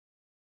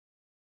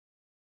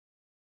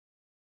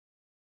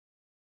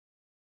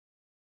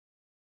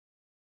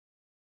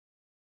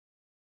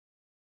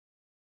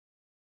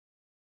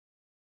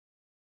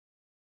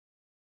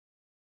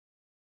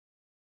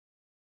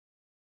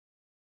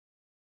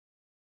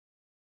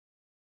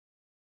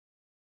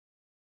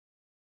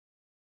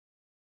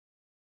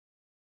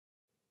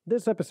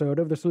This episode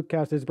of the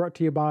Sloopcast is brought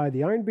to you by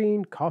the Iron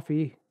Bean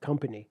Coffee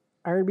Company.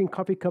 Iron Bean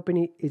Coffee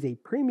Company is a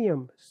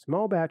premium,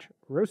 small batch,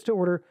 roast to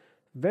order,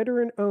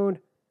 veteran owned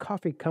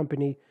coffee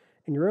company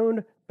in your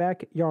own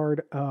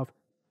backyard of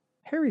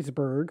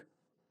Harrisburg,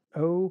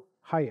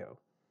 Ohio.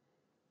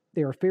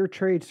 They are fair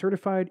trade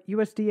certified,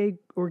 USDA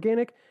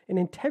organic, and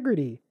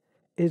integrity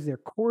is their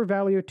core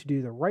value to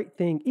do the right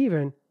thing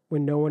even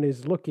when no one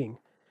is looking.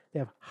 They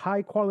have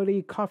high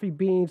quality coffee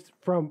beans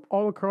from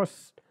all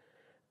across,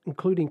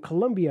 including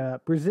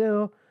Colombia,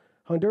 Brazil,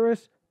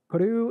 Honduras,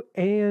 Peru,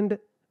 and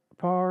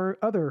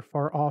other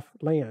far off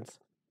lands.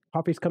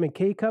 Coffees come in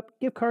K Cup,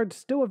 gift cards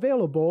still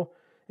available,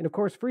 and of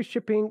course, free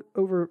shipping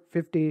over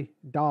 $50.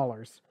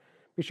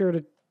 Be sure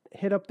to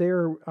hit up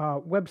their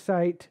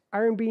website,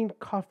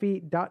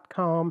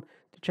 ironbeancoffee.com,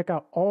 to check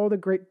out all the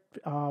great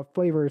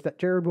flavors that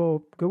Jared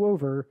will go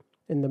over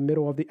in the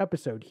middle of the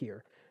episode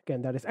here.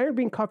 Again, that is Iron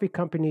Bean Coffee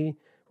Company,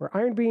 where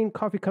Iron Bean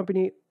Coffee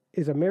Company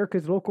is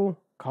America's local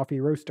coffee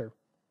roaster.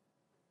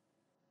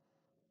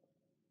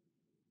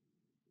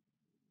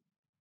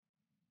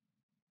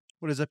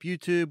 What is up,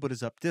 YouTube? What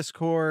is up,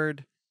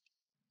 Discord?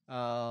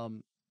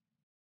 Just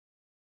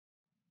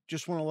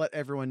want to let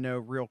everyone know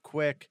real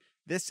quick.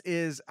 This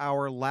is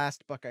our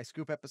last Buckeye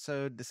Scoop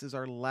episode. This is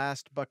our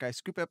last Buckeye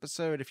Scoop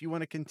episode. If you want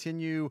to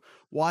continue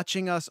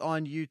watching us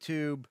on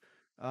YouTube,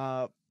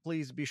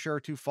 please be sure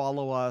to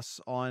follow us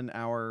on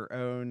our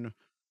own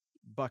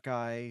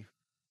Buckeye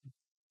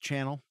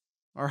channel,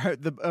 our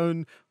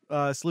own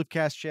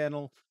Sloopcast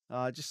channel.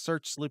 Just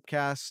search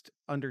Sloopcast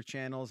under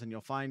channels and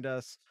you'll find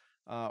us.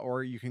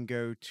 Or you can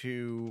go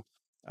to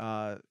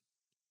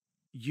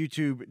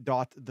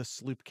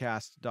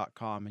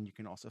youtube.thesloopcast.com and you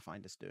can also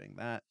find us doing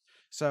that.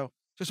 So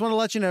just want to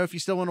let you know, if you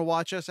still want to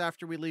watch us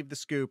after we leave the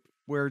scoop,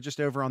 we're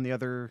just over on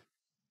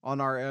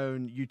our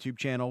own YouTube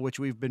channel, which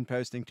we've been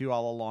posting to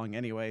all along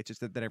anyway. It's just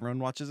that everyone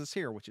watches us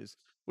here, which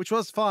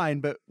was fine,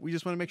 but we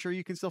just want to make sure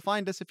you can still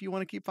find us if you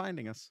want to keep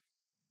finding us.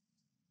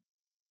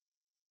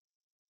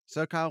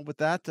 So Kyle, with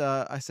that,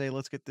 I say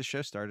let's get this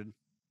show started.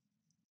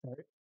 All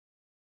right.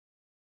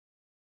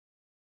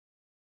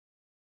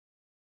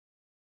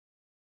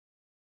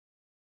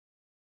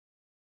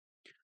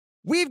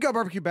 We've got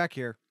barbecue back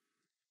here.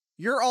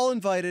 You're all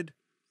invited.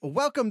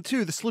 Welcome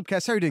to the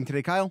Sloopcast. How are you doing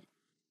today, Kyle?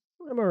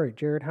 I'm all right,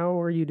 Jared. How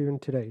are you doing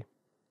today?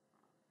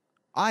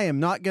 I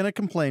am not going to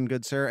complain,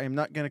 good sir. I am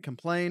not going to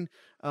complain.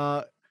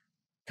 Kyle,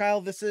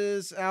 this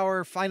is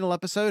our final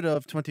episode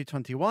of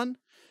 2021.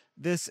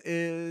 This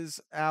is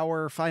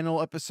our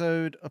final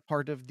episode, a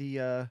part of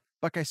the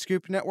Buckeye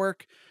Scoop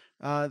Network.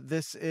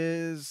 This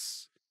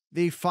is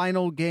the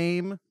final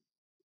game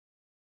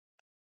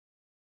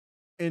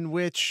in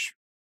which,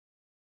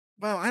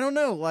 well, I don't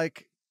know,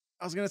 like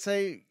I was going to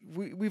say,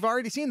 we've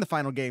already seen the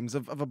final games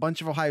of a bunch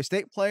of Ohio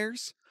State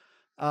players,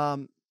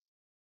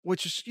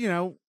 which is,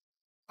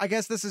 I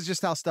guess this is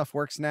just how stuff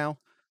works now.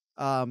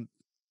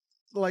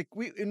 Like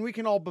we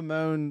can all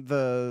bemoan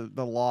the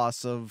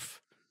loss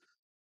of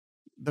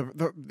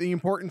the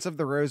importance of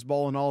the Rose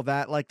Bowl and all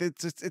that. Like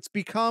it's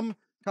become,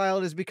 Kyle,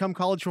 it has become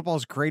college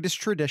football's greatest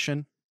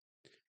tradition.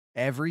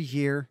 Every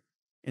year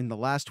in the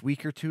last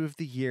week or two of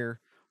the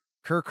year,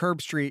 Kirk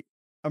Herbstreit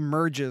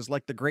emerges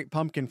like the great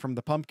pumpkin from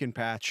the pumpkin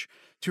patch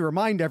to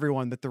remind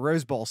everyone that the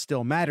Rose Bowl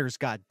still matters.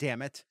 God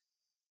damn it.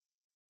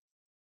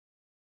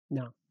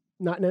 No,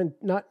 not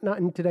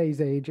in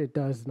today's age. It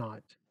does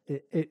not.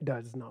 It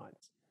does not.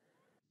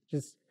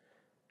 Just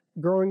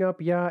growing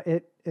up, yeah,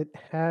 it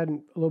had a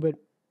little bit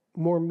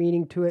more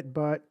meaning to it,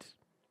 but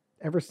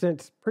ever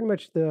since pretty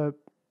much the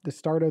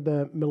start of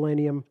the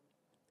millennium,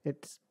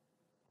 it's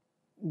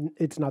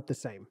not the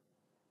same.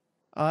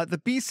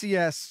 The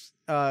BCS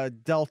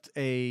dealt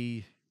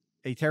a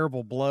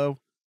terrible blow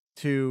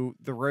to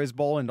the Rose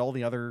Bowl and all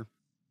the other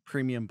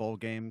premium bowl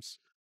games.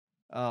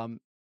 And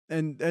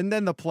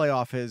then the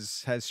playoff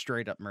has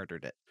straight up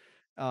murdered it.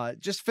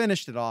 Just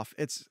finished it off.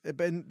 It's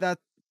been that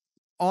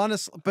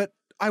honest, but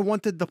I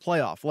wanted the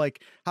playoff.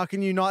 Like, how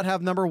can you not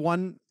have number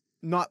one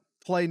not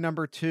play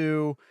number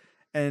two?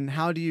 And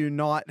how do you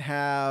not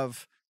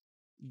have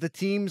the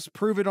teams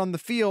prove it on the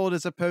field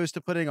as opposed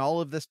to putting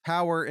all of this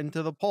power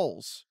into the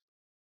polls?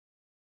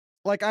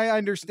 Like, I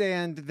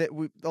understand that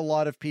a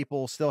lot of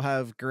people still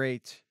have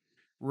great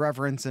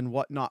reverence and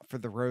whatnot for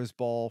the Rose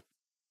Bowl,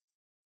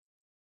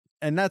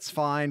 and that's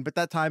fine, but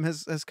that time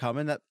has come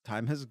and that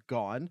time has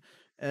gone,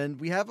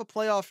 and we have a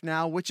playoff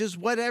now, which is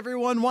what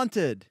everyone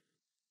wanted.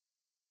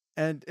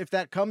 And if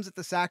that comes at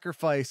the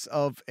sacrifice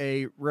of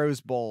a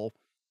Rose Bowl,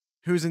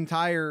 whose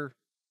entire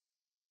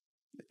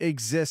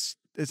is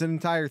an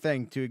entire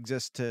thing to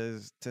exist to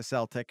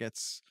sell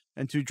tickets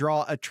and to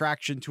draw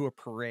attraction to a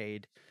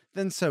parade,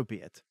 then so be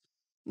it.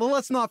 Well,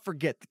 let's not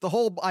forget that the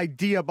whole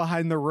idea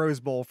behind the Rose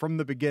Bowl from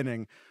the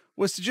beginning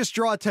was to just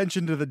draw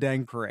attention to the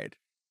dang parade.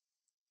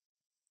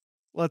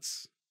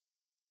 It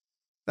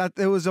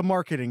was a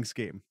marketing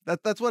scheme.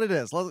 That's what it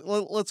is.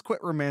 Let's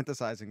quit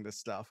romanticizing this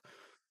stuff.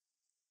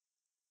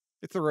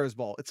 It's the Rose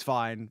Bowl. It's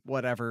fine.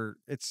 Whatever.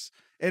 It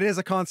is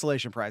a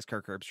consolation prize,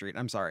 Kirk Herbstreit.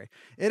 I'm sorry.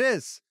 It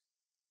is.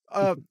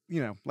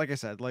 Like I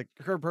said, like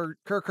Kirk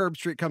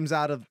Herbstreit comes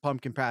out of the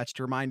pumpkin patch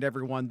to remind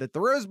everyone that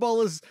the Rose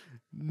Bowl is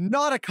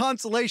not a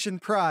consolation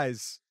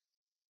prize.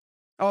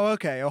 Oh,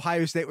 okay.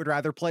 Ohio State would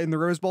rather play in the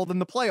Rose Bowl than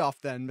the playoff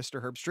then,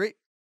 Mr. Herbstreit.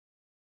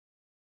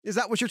 Is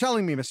that what you're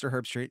telling me, Mr.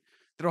 Herbstreit?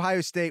 That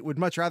Ohio State would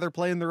much rather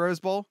play in the Rose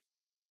Bowl?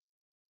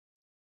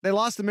 They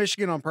lost to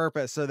Michigan on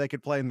purpose so they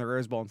could play in the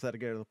Rose Bowl instead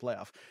of go to the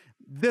playoff.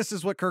 This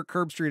is what Kirk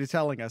Herbstreit is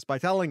telling us by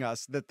telling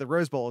us that the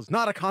Rose Bowl is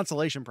not a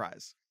consolation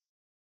prize.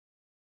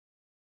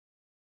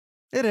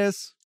 It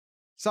is.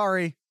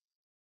 Sorry.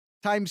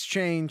 Times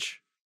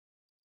change.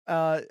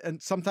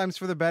 And sometimes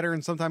for the better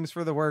and sometimes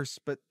for the worse,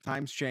 but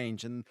times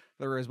change and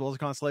the Rose Bowl is a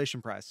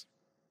consolation prize.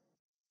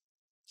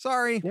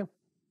 Sorry. Yeah.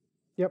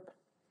 Yep.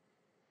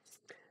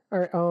 All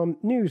right.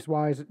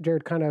 News-wise,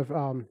 Jared kind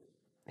of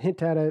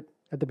hint at it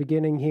at the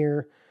beginning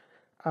here.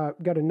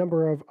 Got a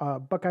number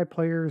of Buckeye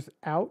players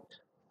out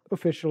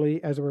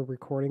officially as we're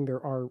recording.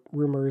 There are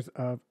rumors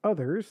of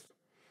others.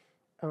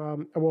 I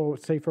will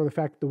say for the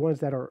fact the ones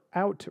that are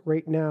out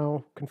right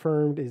now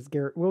confirmed is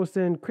Garrett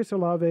Wilson, Chris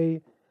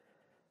Olave,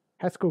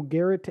 Haskell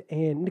Garrett,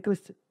 and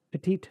Nicholas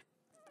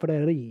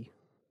Petit-Frere.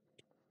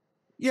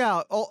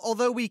 Yeah,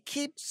 although we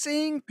keep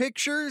seeing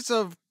pictures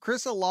of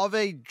Chris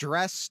Olave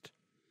dressed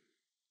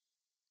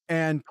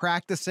and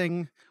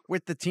practicing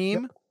with the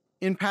team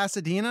in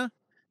Pasadena.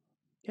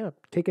 Yeah,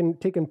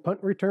 taking punt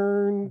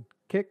return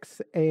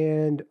kicks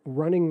and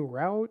running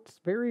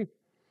routes.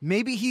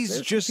 Maybe he's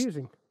very just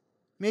confusing.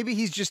 Maybe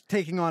he's just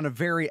taking on a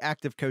very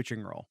active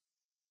coaching role.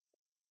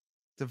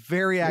 It's a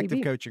very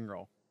active coaching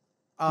role.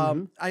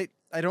 I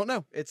don't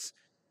know.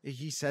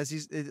 He says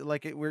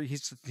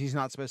he's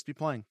not supposed to be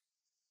playing.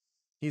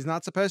 He's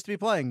not supposed to be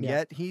playing,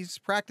 yet he's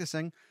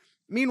practicing.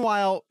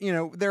 Meanwhile,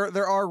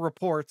 there are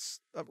reports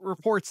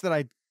that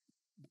I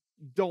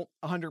don't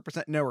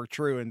 100% know are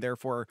true and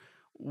therefore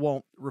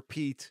won't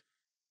repeat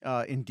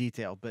in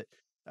detail, but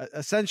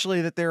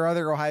essentially that there are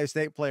other Ohio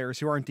State players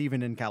who aren't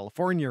even in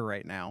California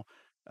right now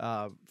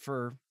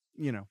for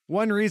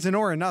one reason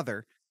or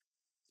another.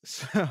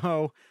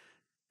 So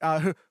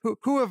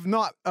who have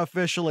not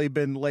officially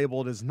been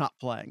labeled as not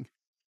playing.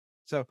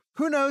 So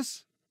who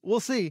knows?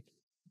 We'll see.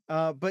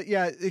 But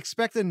yeah,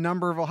 expect a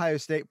number of Ohio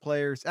State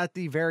players at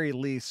the very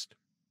least,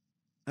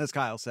 as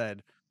Kyle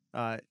said,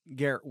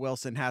 Garrett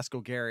Wilson,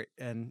 Haskell Garrett,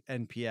 and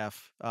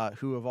NPF,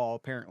 who have all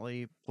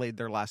apparently played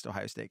their last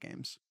Ohio State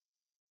games.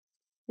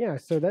 Yeah,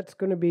 so that's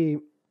going to be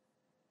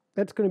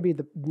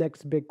the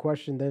next big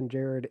question then,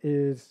 Jared,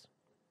 is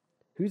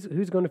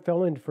who's going to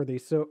fill in for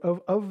these?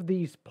 So of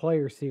these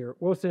players here,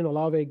 Wilson,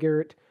 Olave,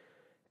 Garrett,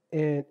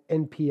 and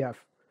NPF,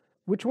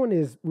 which one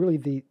is really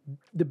the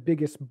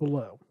biggest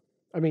blow?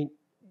 I mean,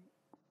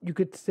 you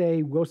could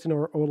say Wilson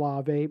or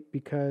Olave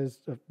because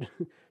of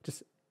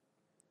just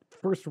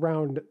first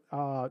round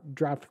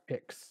draft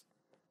picks.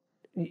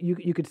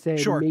 You could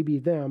say maybe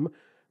them,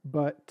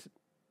 but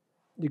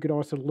you could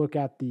also look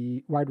at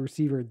the wide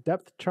receiver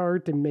depth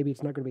chart, and maybe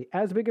it's not going to be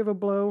as big of a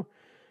blow.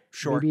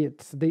 Sure.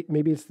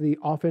 Maybe it's the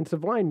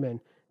offensive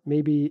lineman.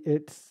 Maybe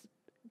it's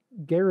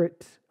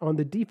Garrett on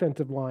the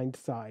defensive line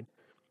side.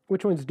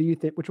 Which one do you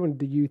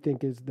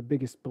think is the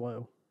biggest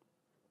blow?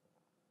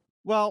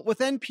 Well, with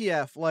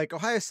NPF, like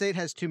Ohio State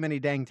has too many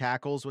dang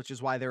tackles, which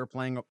is why they were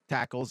playing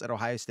tackles at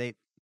Ohio State,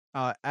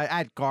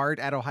 at guard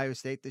at Ohio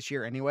State this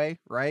year anyway,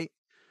 right?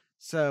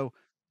 So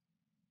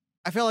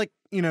I feel like,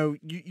 you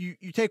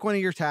take one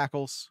of your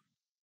tackles.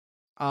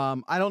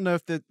 I don't know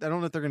if they're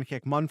going to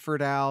kick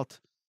Munford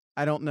out.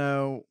 I don't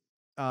know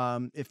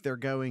if they're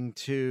going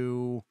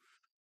to.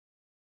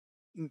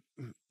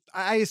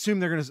 I assume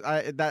they're going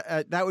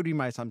to. That would be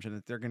my assumption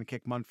that they're going to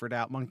kick Munford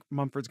out.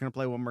 Munford's going to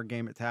play one more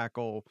game at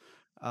tackle.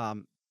 But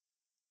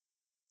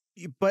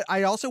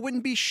I also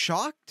wouldn't be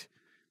shocked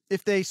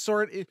if they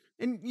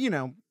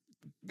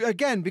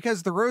again,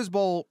 because the Rose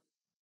Bowl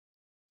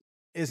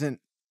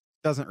doesn't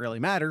really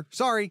matter.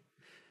 Sorry.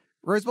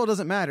 Rose Bowl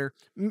doesn't matter.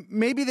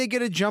 Maybe they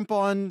get a jump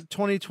on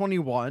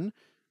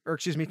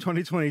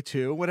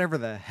 2022, whatever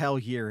the hell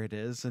year it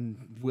is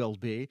and will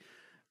be.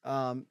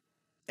 And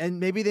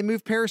maybe they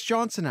move Paris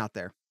Johnson out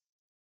there.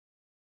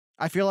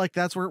 I feel like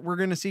that's where we're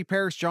going to see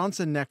Paris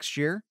Johnson next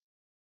year.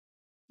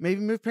 Maybe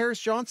move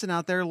Paris Johnson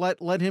out there,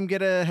 let him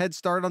get a head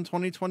start on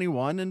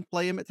 2021 and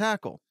play him at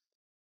tackle.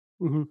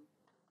 Mm-hmm.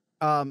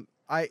 A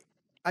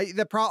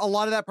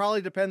lot of that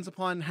probably depends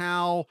upon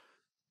how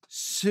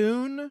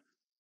soon,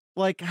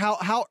 like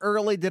how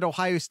early did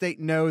Ohio State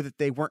know that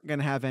they weren't going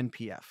to have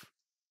NPF?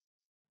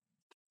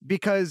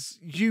 Because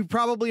you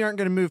probably aren't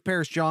going to move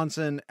Paris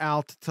Johnson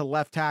out to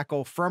left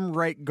tackle from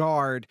right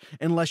guard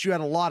unless you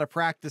had a lot of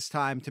practice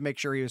time to make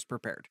sure he was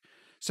prepared.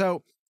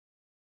 So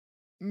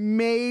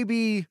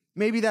maybe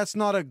that's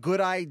not a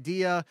good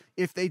idea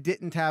if they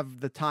didn't have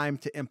the time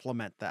to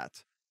implement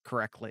that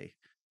correctly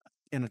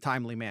in a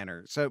timely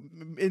manner. So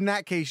in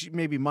that case,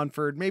 maybe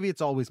Munford, maybe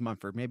it's always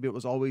Munford. Maybe it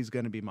was always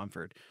going to be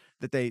Munford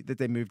that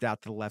they moved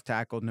out to the left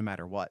tackle no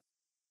matter what.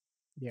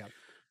 Yeah.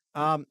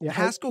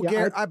 Haskell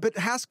Garrett, but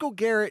Haskell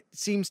Garrett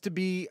seems to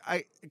be,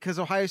 because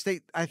Ohio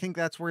State, I think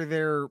that's where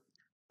they're,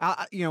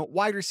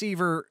 wide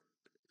receiver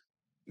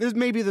This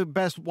may be the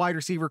best wide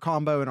receiver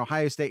combo in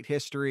Ohio State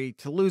history.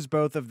 To lose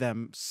both of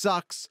them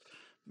sucks.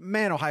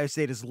 Man, Ohio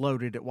State is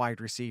loaded at wide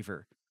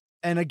receiver.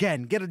 And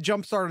again, get a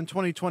jump start in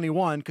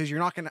 2021 because you're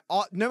not going to,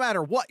 no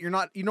matter what, you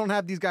don't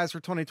have these guys for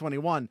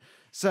 2021.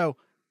 So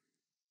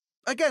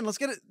again, let's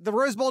get it. The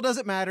Rose Bowl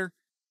doesn't matter.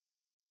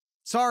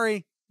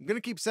 Sorry, I'm going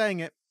to keep saying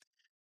it.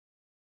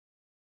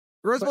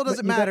 Rose Bowl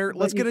doesn't matter.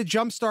 Let's get a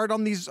jump start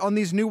on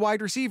these new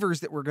wide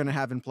receivers that we're going to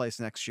have in place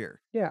next year.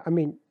 Yeah, I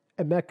mean,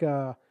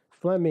 Emeka,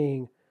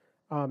 Fleming,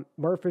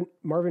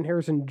 Marvin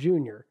Harrison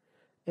Jr.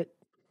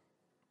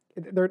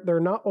 They're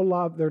not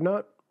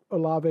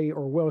Olave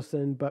or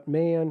Wilson, but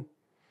man,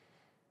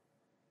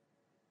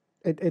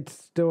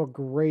 it's still a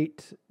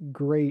great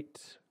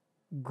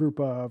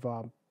group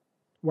of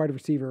wide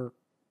receiver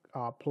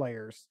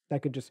players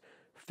that could just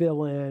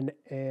fill in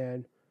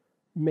and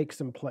make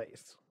some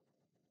plays.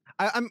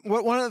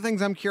 One of the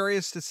things I'm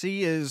curious to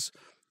see is,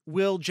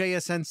 will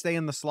JSN stay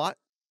in the slot?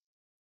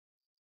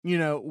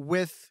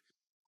 With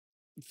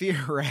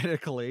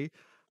theoretically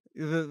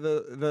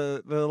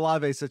the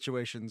Olave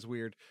situation's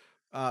weird.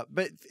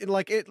 But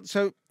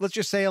so let's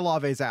just say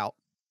Olave's out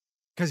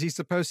because he's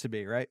supposed to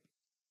be, right?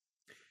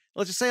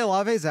 Let's just say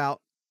Olave's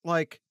out.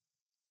 Like,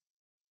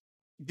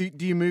 do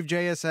you move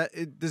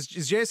JSN? Is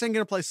JSN going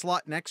to play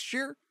slot next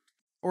year?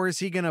 Or is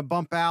he going to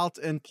bump out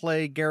and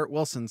play Garrett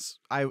Wilson's?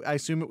 I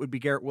assume it would be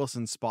Garrett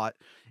Wilson's spot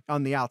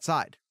on the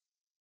outside.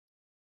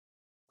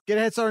 Get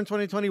a head start in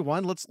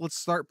 2021. Let's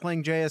start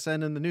playing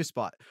JSN in the new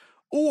spot.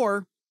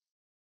 Or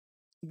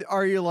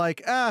are you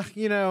like,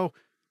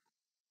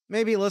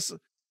 maybe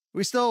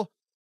we still,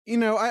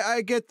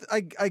 I get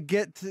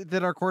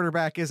that our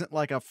quarterback isn't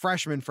like a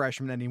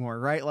freshman anymore,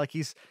 right? Like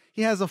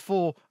he has a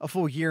full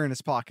year in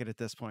his pocket at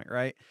this point,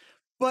 right?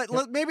 But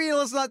maybe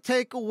let's not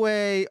take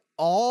away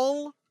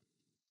all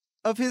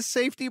of his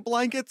safety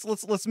blankets.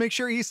 Let's make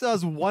sure he still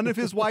has one of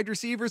his wide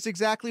receivers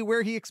exactly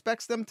where he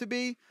expects them to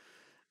be.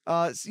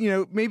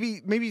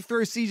 Maybe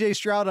throw CJ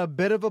Stroud a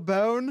bit of a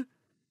bone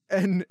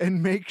and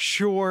make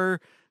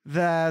sure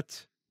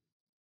that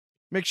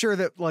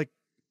like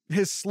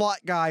his slot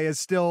guy is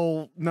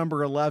still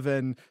number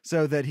 11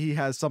 so that he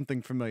has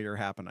something familiar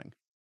happening.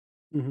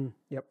 Mm-hmm.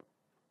 Yep,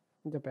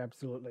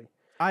 absolutely.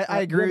 I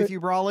agree with you,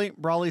 Brawley.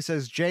 Brawley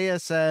says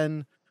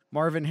JSN,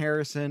 Marvin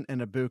Harrison,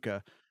 and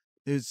Ibuka.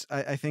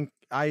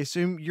 I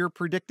assume you're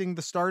predicting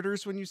the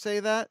starters when you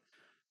say that.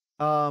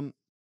 For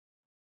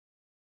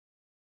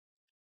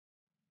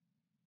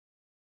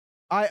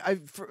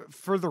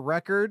the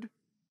record,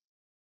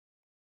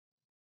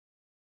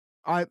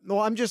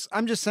 I'm just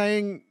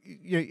saying.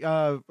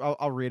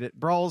 I'll read it.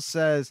 Brawls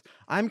says,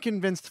 "I'm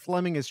convinced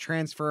Fleming is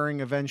transferring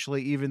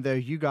eventually, even though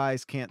you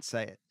guys can't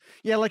say it."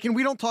 Yeah, and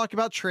we don't talk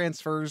about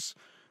transfers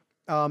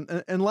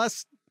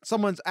unless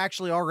someone's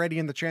actually already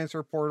in the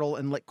transfer portal,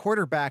 and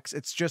quarterbacks,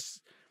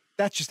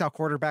 that's just how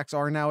quarterbacks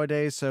are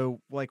nowadays.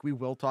 So we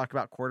will talk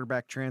about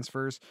quarterback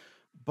transfers,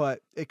 but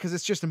because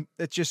it's just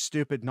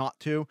stupid not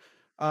to.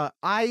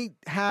 I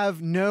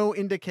have no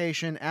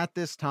indication at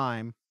this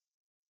time.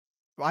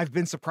 I've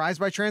been surprised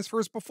by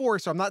transfers before,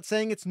 so I'm not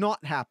saying it's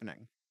not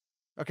happening.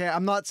 Okay,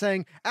 I'm not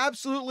saying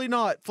absolutely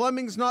not.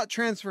 Fleming's not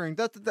transferring.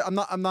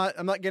 I'm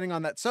not getting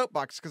on that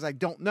soapbox because I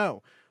don't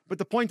know. But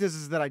the point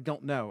is that I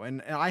don't know,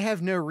 and I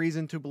have no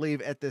reason to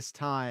believe at this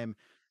time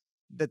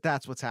that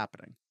that's what's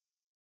happening.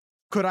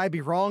 Could I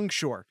be wrong?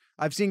 Sure.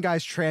 I've seen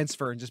guys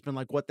transfer and just been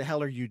like, "What the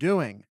hell are you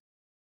doing?"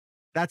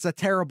 That's a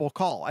terrible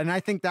call, and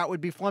I think that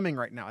would be Fleming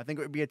right now. I think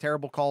it would be a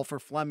terrible call for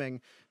Fleming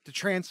to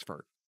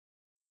transfer.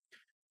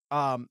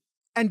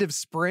 End of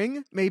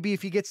spring, maybe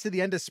if he gets to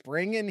the end of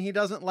spring and he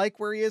doesn't like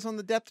where he is on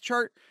the depth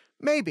chart,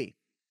 maybe.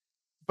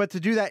 But to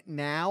do that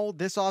now,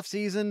 this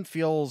offseason,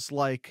 feels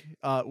like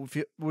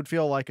would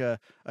feel like a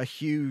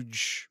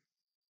huge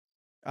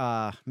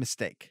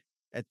mistake.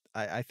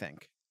 I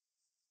think.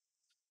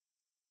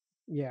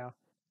 Yeah.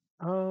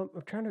 I'm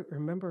trying to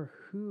remember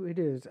who it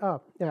is.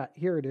 Oh, yeah,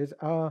 here it is.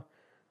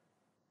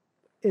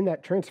 In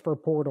that transfer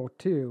portal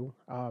too,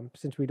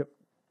 since we don't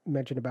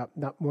mention about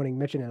not wanting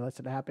mention unless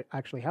it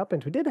actually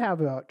happens, we did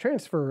have a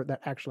transfer that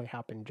actually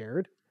happened,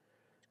 Jared.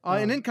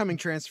 An incoming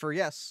transfer,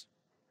 yes.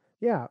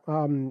 Yeah.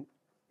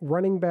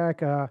 Running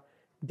back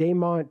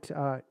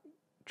Damont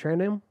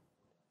Tranum.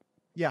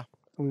 Yeah.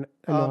 I know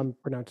I'm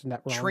pronouncing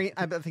that wrong.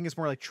 I think it's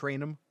more like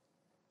Trainum.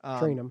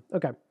 Trainum.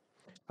 Okay.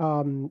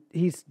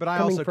 But I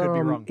also could be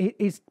wrong.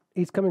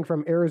 He's coming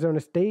from Arizona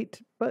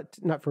State, but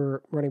not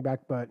for running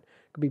back, but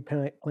could be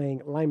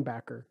playing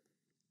linebacker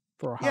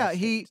for Ohio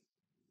State.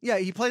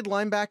 He played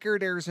linebacker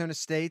at Arizona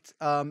State,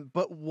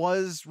 but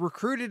was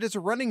recruited as a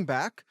running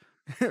back.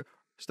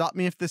 Stop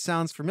me if this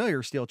sounds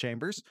familiar, Steel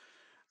Chambers.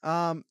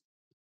 And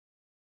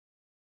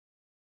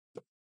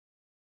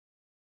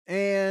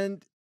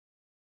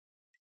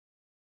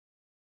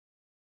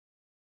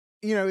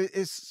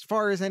as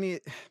far as any,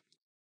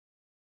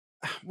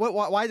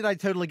 why did I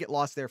totally get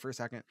lost there for a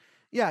second?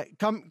 Yeah,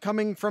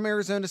 coming from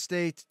Arizona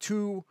State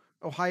to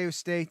Ohio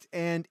State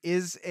and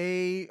is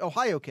a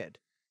Ohio kid.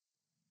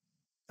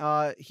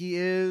 He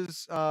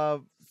is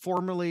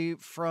formerly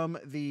from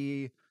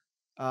the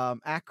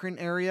Akron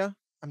area.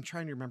 I'm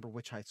trying to remember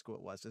which high school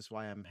it was. Is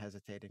why I'm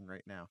hesitating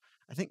right now.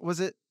 I think was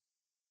it.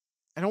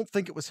 I don't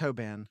think it was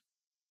Hoban.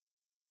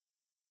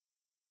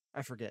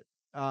 I forget.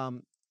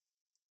 Um,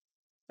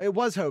 it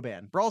was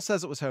Hoban. Brawl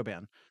says it was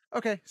Hoban.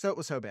 Okay, so it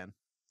was Hoban.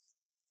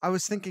 I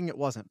was thinking it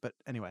wasn't, but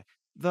anyway,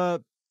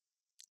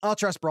 I'll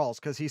trust Brawls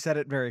because he said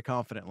it very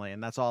confidently,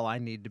 and that's all I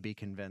need to be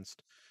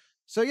convinced.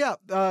 So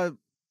yeah,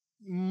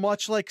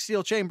 much like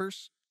Steel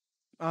Chambers,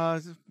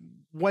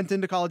 went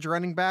into college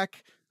running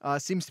back,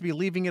 seems to be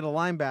leaving it a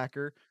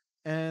linebacker,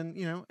 and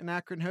an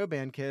Akron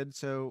Hoban kid.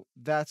 So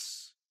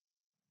that's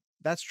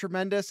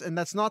tremendous, and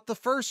that's not the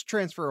first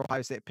transfer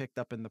Ohio State picked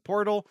up in the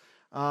portal.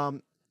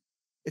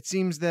 It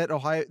seems that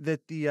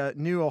the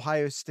new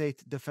Ohio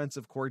State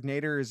defensive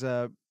coordinator is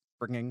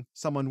bringing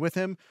someone with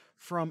him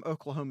from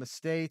Oklahoma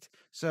State.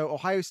 So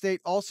Ohio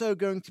State also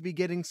going to be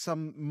getting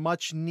some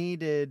much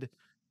needed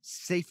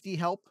safety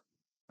help.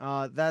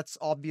 That's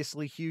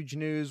obviously huge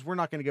news. We're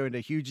not going to go into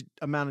a huge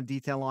amount of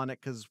detail on it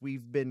because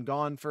we've been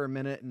gone for a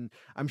minute, and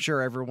I'm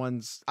sure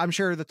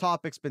the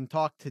topic's been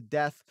talked to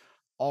death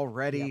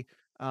already.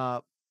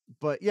 Yep.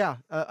 But yeah,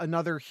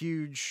 another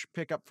huge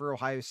pickup for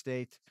Ohio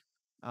State.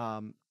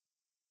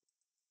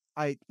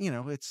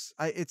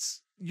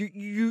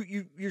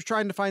 You're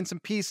trying to find some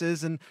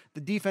pieces, and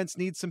the defense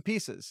needs some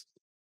pieces.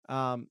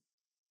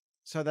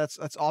 So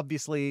that's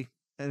obviously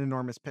an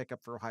enormous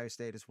pickup for Ohio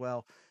State as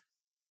well.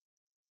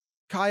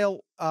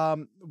 Kyle,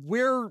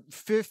 we're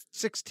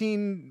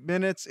 16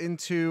 minutes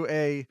into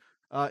a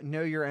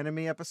Know Your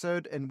Enemy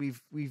episode, and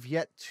we've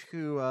yet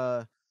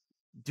to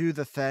do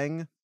the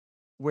thing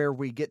where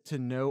we get to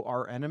know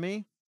our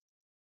enemy.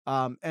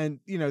 And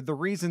the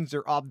reasons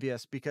are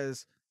obvious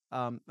because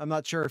I'm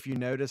not sure if you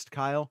noticed,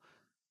 Kyle,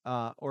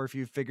 or if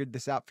you figured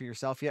this out for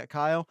yourself yet,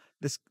 Kyle.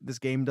 This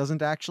game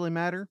doesn't actually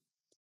matter.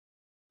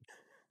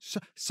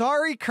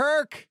 Sorry,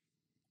 Kirk.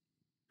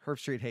 Herb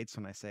Street hates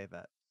when I say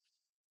that.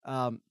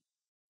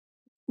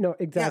 No,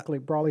 exactly.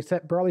 Yeah. Brawley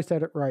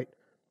said it right.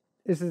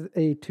 This is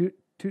a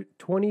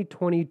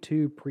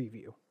 2022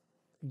 preview.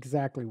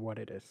 Exactly what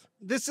it is.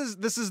 This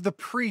is the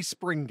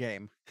pre-spring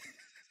game.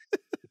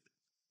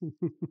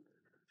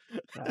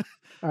 All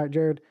right,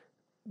 Jared.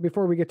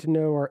 Before we get to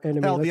know our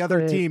enemy, hell, the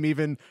other team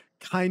even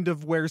kind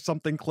of wears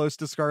something close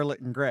to scarlet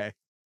and gray.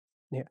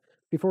 Yeah.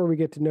 Before we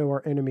get to know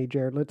our enemy,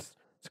 Jared, let's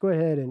go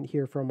ahead and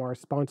hear from our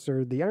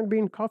sponsor, the Iron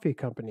Bean Coffee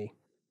Company.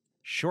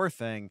 Sure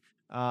thing.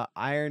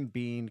 Iron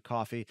Bean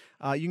Coffee.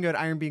 You can go to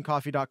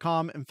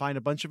ironbeancoffee.com and find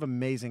a bunch of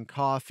amazing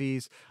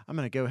coffees. I'm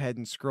going to go ahead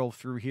and scroll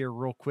through here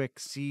real quick,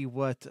 see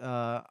what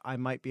I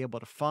might be able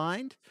to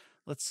find.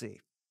 Let's see.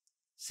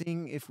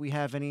 Seeing if we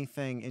have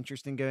anything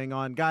interesting going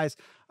on. Guys,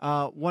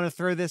 want to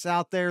throw this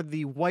out there.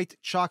 The white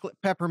chocolate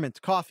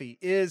peppermint coffee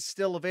is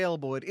still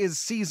available. It is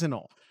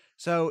seasonal.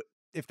 So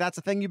if that's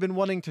a thing you've been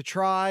wanting to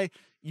try,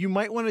 you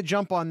might want to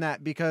jump on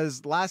that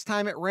because last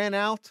time it ran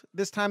out,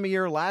 this time of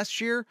year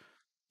last year,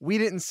 we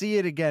didn't see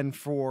it again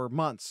for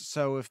months.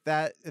 So if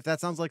that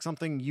sounds like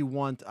something you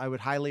want, I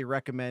would highly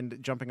recommend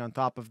jumping on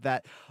top of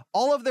that.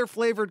 All of their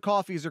flavored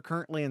coffees are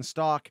currently in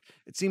stock.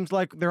 It seems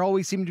like there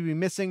always seem to be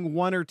missing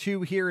one or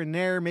two here and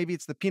there. Maybe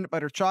it's the peanut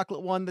butter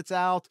chocolate one that's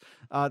out.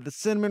 The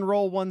cinnamon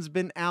roll one's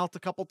been out a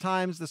couple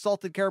times. The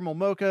salted caramel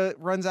mocha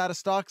runs out of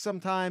stock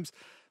sometimes.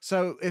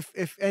 So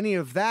if any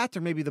of that,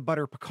 or maybe the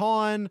butter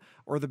pecan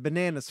or the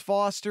bananas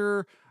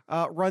Foster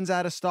runs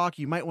out of stock,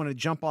 you might want to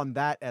jump on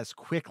that as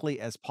quickly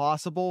as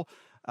possible.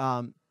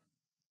 The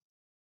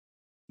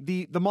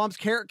mom's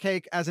carrot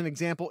cake, as an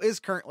example, is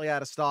currently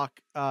out of stock.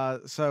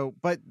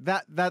 But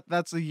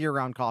that's a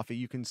year-round coffee.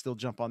 You can still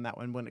jump on that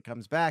one when it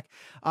comes back.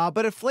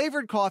 But if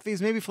flavored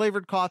coffees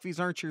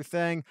aren't your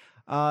thing,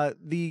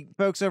 the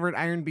folks over at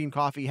Iron Bean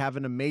Coffee have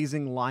an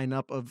amazing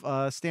lineup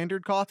of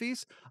standard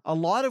coffees, a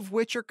lot of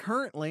which are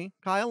currently,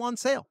 Kyle, on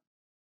sale.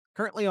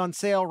 Currently on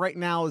sale right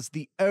now is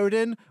the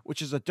Odin,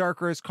 which is a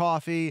dark roast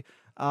coffee,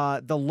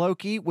 the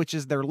Loki, which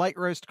is their light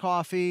roast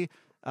coffee,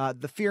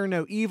 the Fear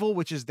No Evil,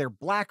 which is their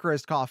black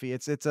roast coffee.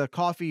 It's a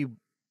coffee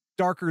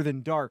darker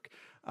than dark.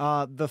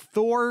 The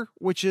Thor,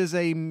 which is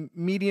a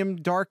medium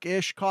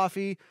dark-ish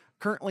coffee,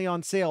 currently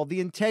on sale. The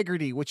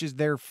Integrity, which is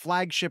their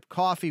flagship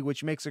coffee,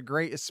 which makes a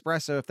great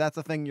espresso if that's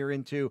a thing you're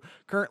into,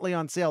 currently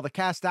on sale. The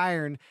Cast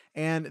Iron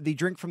and the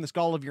Drink from the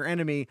Skull of Your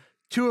Enemy,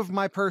 two of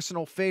my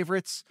personal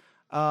favorites.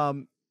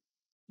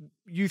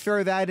 You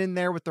throw that in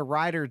there with the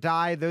Ride or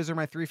Die. Those are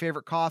my three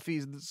favorite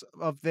coffees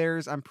of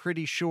theirs, I'm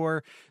pretty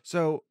sure.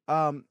 So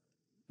the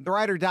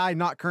Ride or Die,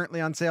 not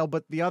currently on sale,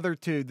 but the other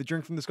two, the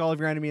Drink from the Skull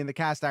of Your Enemy and the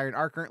Cast Iron,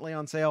 are currently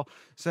on sale.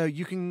 So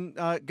you can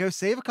go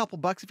save a couple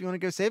bucks if you want to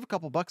go save a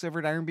couple bucks over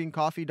at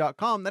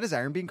ironbeancoffee.com. That is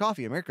Iron Bean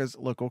Coffee, America's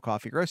local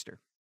coffee roaster.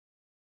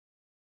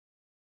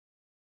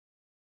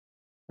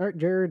 All right,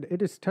 Jared,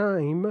 it is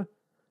time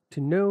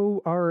to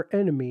know our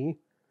enemy,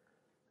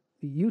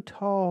 the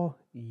Utah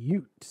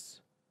Utes.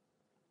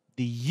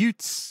 The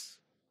Utes.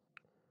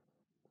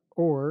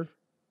 Or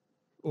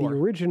the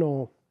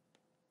original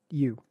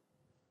U.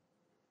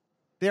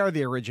 They are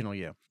the original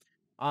U.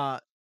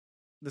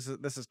 This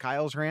is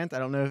Kyle's rant. I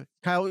don't know.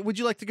 Kyle, would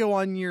you like to go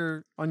on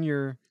your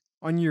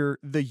on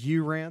the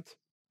U rant?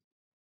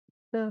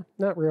 No,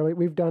 not really.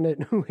 We've done it.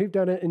 We've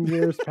done it in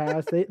years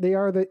past. They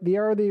are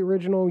the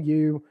original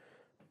U,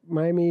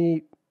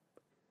 Miami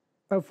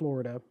of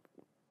Florida,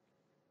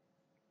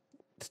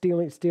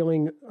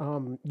 stealing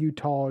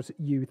Utah's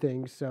U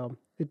things. So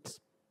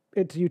it's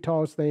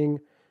Utah's thing.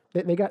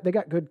 They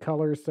got good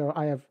colors. So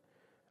I'm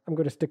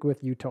going to stick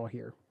with Utah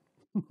here.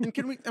 And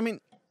can we? I mean,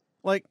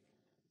 like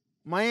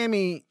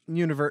Miami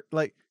Universe,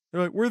 like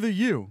they're like we're the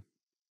U.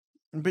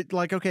 But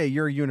like, okay,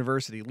 you're a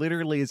university.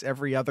 Literally is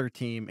every other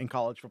team in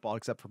college football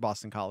except for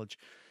Boston College.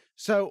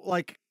 So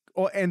like,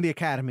 and the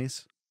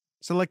academies.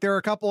 So like, there are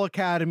a couple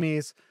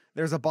academies.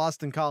 There's a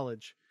Boston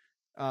College.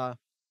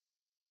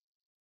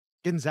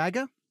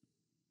 Gonzaga?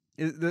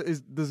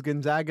 Does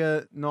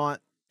Gonzaga not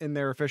in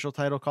their official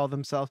title call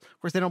themselves? Of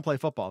course, they don't play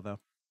football though.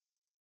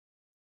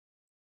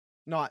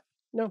 Not.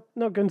 No,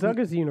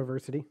 Gonzaga's a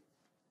university.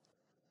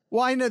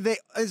 Well, I know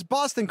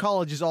Boston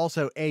College is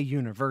also a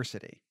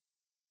university.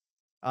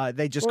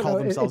 They just call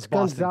themselves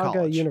Boston Gonzaga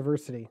College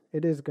University.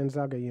 It is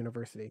Gonzaga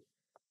University.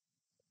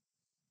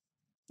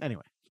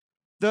 Anyway,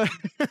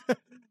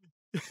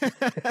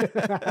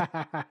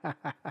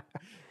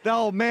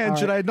 oh man,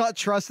 should I have not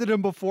trusted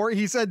him before?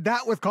 He said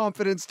that with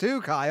confidence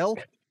too, Kyle.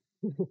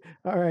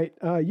 All right,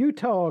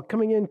 Utah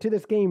coming into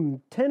this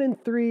game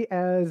 10-3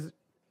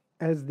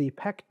 as the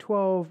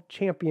Pac-12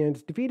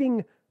 champions,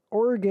 defeating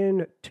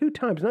Oregon 2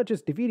 times. Not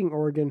just defeating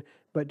Oregon,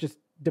 but just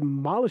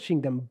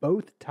demolishing them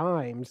both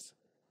times.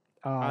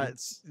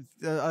 It's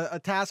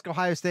a task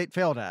Ohio State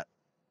failed at.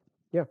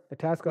 Yeah, a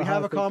task. We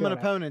have a common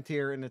opponent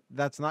here, and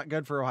that's not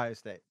good for Ohio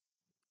State.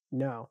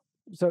 No.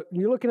 So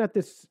you're looking at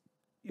this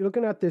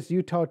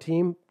Utah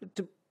team. It's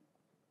a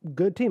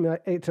good team.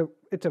 It's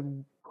a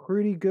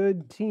pretty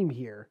good team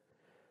here.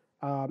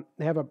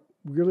 They have a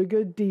really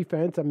good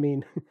defense. I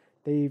mean,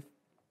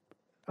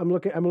 I'm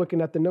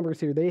looking at the numbers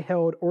here. They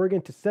held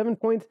Oregon to 7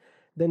 points,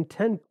 then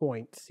 10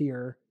 points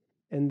here,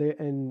 and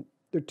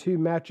their 2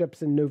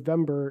 matchups in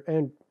November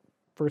and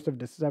 1st of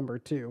December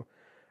too.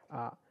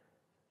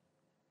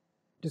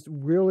 Just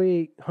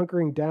really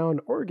hunkering down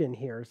Oregon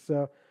here.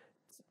 So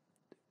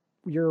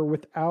you're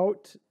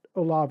without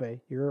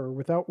Olave, you're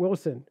without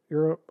Wilson,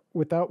 you're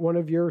without one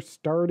of your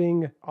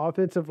starting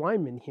offensive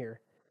linemen here.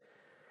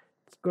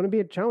 It's going to be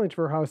a challenge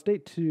for Ohio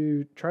State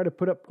to try to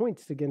put up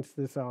points against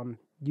this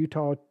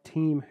Utah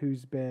team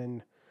who's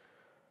been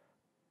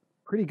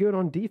pretty good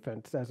on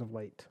defense as of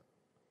late.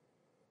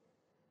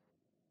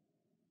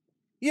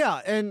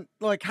 Yeah, and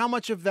like how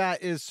much of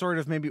that is sort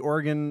of maybe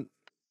Oregon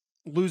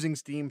losing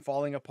steam,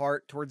 falling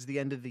apart towards the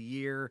end of the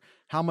year?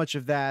 How much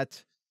of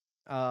that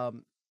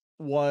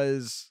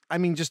was, I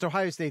mean, just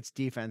Ohio State's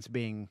defense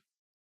being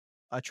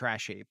a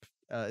trash heap,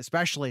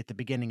 especially at the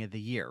beginning of the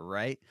year,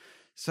 right?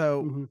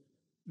 So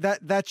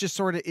that just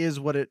sort of is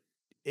what it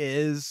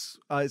is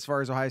as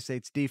far as Ohio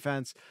State's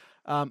defense.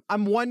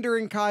 I'm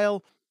wondering,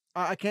 Kyle,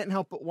 I can't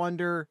help but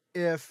wonder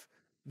if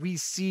we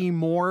see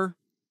more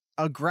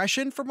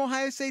aggression from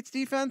Ohio State's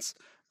defense,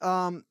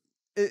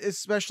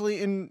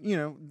 especially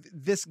in,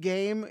 this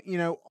game,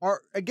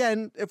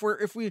 again, if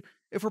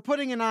we're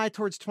putting an eye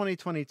towards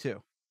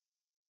 2022,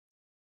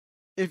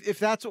 if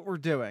that's what we're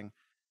doing,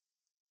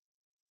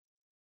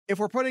 if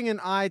we're putting an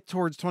eye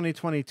towards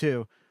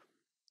 2022,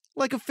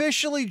 like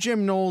officially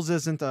Jim Knowles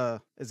isn't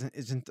a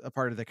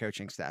part of the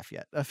coaching staff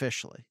yet.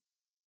 Officially.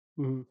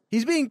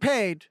 He's being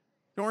paid.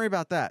 Don't worry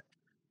about that.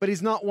 But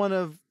he's not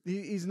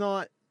he's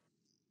not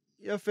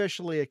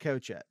officially a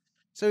coach yet.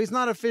 So he's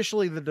not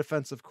officially the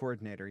defensive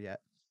coordinator yet.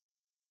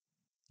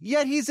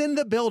 Yet he's in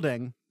the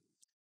building.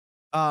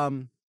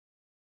 I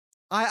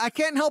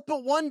can't help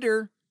but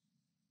wonder.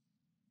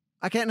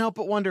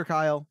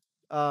 Kyle.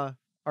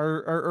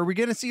 Are we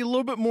going to see a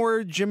little bit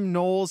more Jim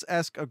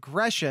Knowles-esque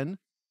aggression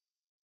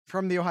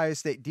from the Ohio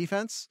State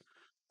defense?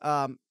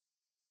 I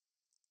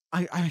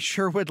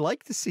sure would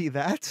like to see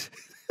that.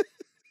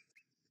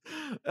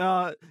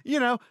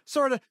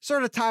 Sort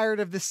of tired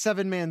of this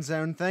 7-man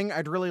zone thing.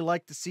 I'd really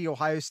like to see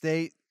Ohio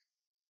State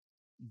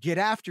get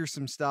after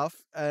some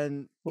stuff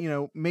and,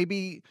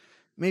 maybe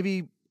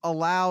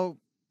allow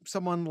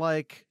someone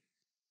like,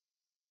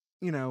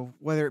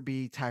 whether it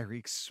be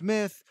Tyreek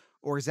Smith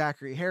or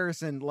Zachary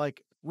Harrison,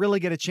 like really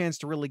get a chance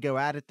to really go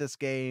at it this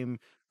game.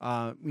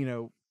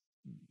 So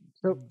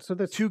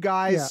the 2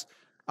 guys,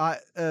 I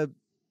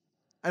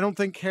don't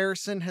think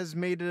Harrison has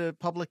made a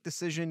public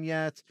decision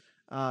yet.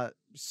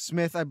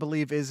 Smith, I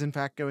believe, is in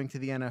fact going to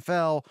the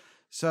NFL.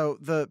 So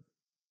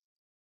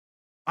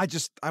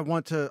I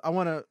want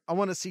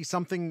to see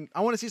something.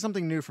 I want to see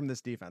something new from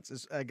this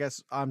defense. I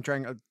guess I'm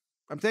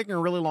taking a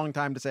really long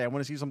time to say I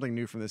want to see something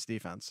new from this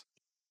defense.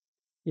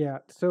 Yeah.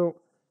 So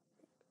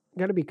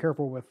got to be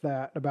careful with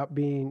that about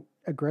being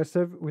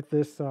aggressive with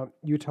this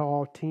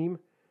Utah team.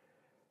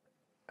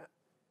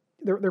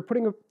 They're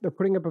putting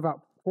up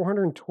about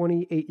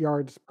 428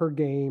 yards per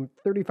game,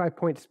 35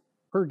 points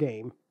per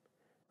game.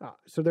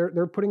 So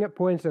they're putting up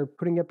points, they're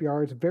putting up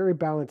yards, very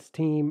balanced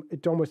team.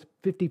 It's almost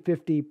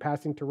 50-50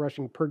 passing to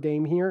rushing per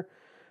game here.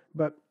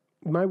 But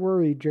my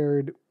worry,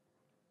 Jared,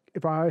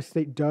 if Ohio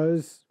State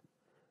does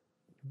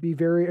be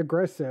very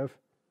aggressive.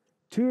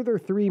 2 of their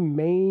 3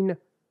 main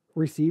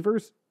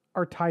receivers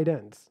are tight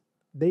ends.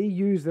 They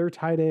use their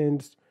tight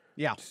ends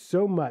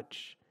so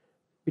much.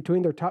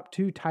 Between their top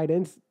 2 tight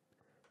ends,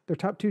 their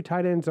top 2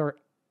 tight ends are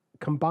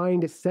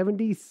combined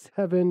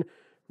 77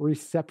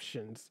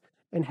 receptions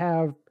and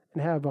have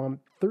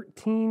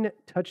 13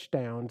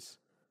 touchdowns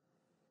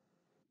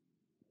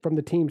from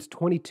the team's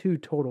 22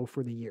 total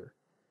for the year.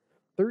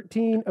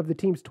 13 of the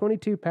team's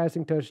 22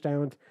 passing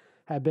touchdowns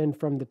have been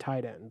from the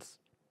tight ends.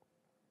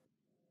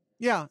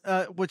 Yeah,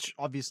 which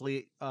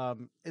obviously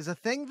is a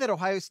thing that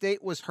Ohio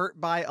State was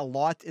hurt by a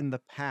lot in the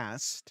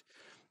past.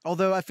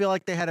 Although I feel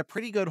like they had a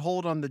pretty good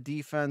hold on the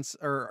defense,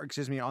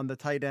 on the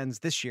tight ends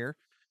this year.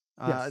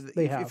 Yes,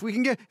 they have. If we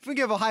can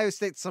give Ohio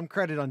State some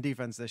credit on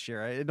defense this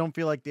year, I don't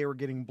feel like they were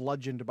getting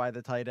bludgeoned by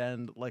the tight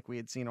end like we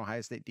had seen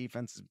Ohio State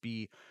defenses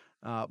be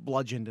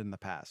bludgeoned in the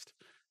past.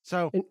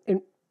 So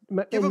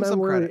give them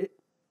some credit.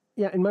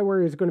 And my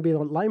worry is going to be the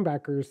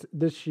linebackers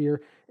this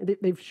year.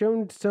 They've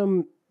shown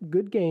some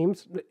good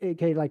games.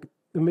 Okay, like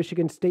the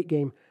Michigan State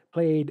game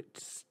played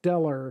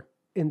stellar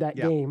in that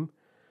game.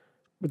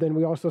 But then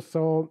we also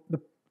saw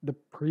the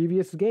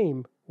previous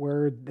game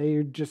where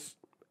they're just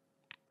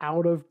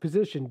out of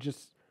position,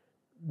 just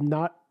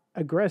not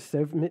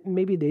aggressive.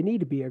 Maybe they need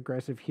to be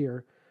aggressive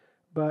here,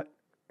 but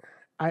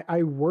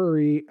I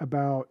worry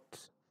about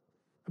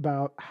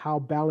how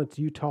balanced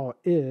Utah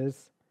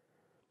is,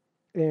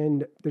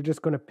 and they're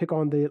just going to pick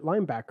on the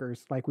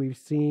linebackers like we've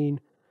seen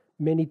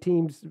many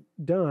teams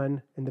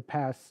done in the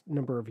past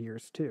number of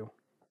years too.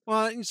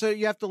 Well, so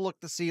you have to look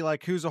to see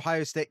like who's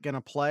Ohio State going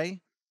to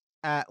play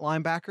at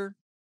linebacker,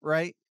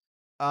 right?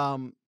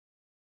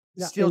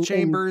 Steel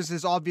Chambers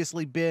has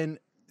obviously been,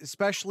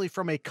 especially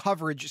from a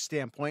coverage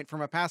standpoint,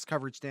 from a pass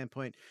coverage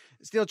standpoint,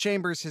 Steel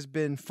Chambers has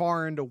been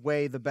far and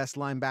away the best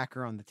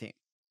linebacker on the team.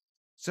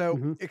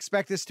 So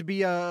expect this to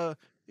be a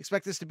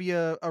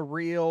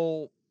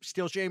real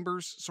Steel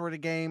Chambers sort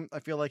of game. I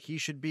feel like he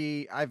should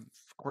be. I've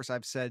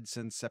said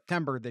since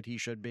September that he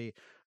should be,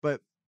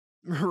 but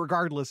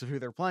regardless of who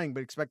they're playing,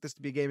 but expect this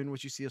to be a game in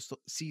which you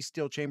see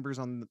Steel Chambers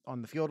on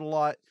the field a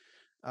lot.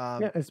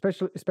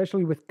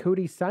 Especially with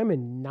Cody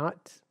Simon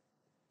not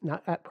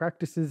at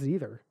practices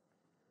either.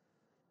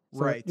 So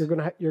right. You're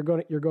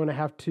going to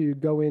have to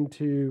go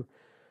into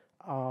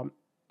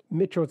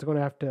Mitchell is going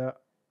to have to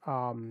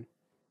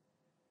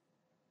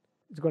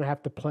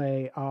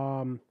play.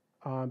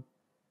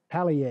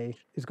 Pallier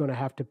is going to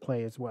have to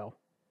play as well.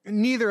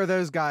 Neither of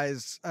those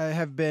guys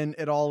have been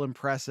at all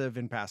impressive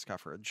in pass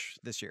coverage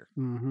this year.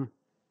 Mm-hmm.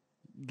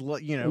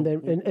 You know,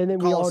 and then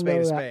we all know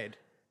that. Spade.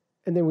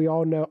 And then we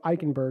all know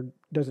Eichenberg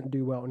doesn't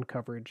do well in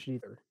coverage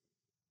either.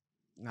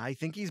 I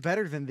think he's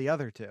better than the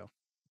other two.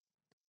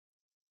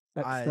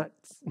 That's not.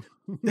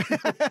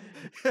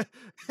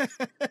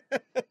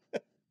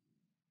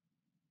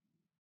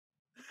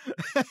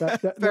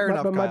 Fair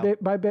enough.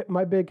 But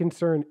my big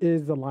concern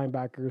is the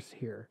linebackers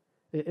here.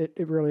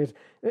 It really is.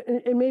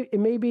 It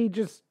may be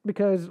just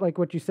because, like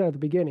what you said at the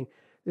beginning,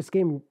 this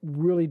game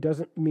really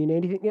doesn't mean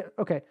anything. Yeah,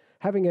 okay,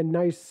 having a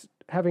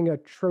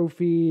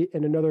trophy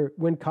and another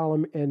win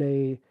column in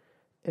a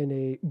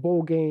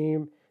bowl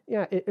game,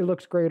 yeah, it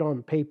looks great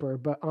on paper.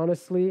 But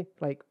honestly,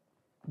 like,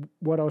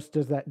 what else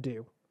does that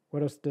do?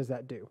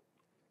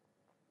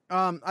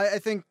 I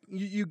think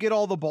you get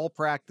all the bowl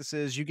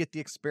practices, you get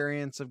the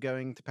experience of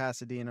going to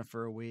Pasadena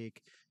for a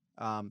week.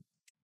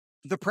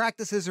 The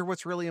practices are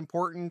what's really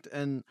important.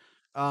 And,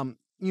 the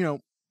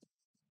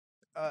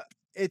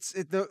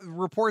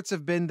reports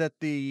have been that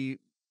the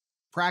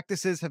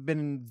practices have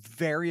been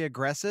very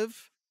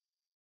aggressive,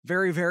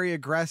 very, very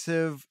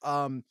aggressive.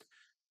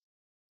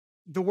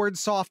 The word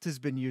soft has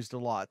been used a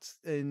lot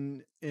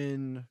in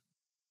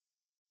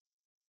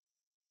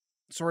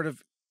sort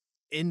of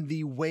in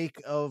the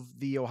wake of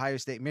the Ohio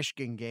State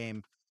Michigan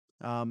game.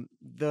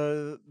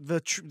 The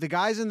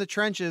guys in the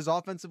trenches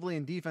offensively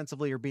and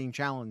defensively are being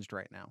challenged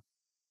right now.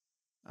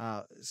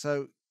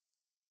 So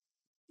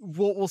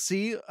we'll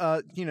see,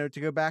 to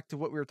go back to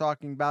what we were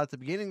talking about at the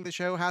beginning of the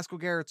show, Haskell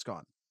Garrett's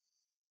gone.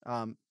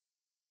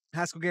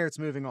 Haskell Garrett's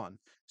moving on.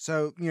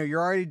 So,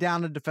 you're already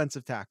down a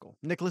defensive tackle.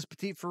 Nicholas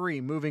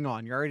Petit-Free moving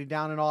on. You're already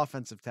down an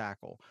offensive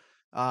tackle.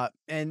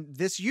 And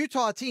this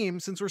Utah team,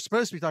 since we're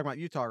supposed to be talking about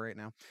Utah right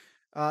now,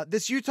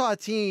 this Utah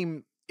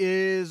team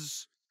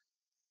is,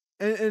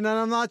 and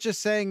I'm not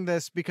just saying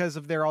this because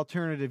of their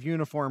alternative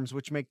uniforms,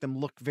 which make them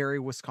look very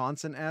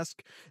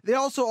Wisconsin-esque. They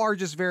also are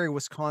just very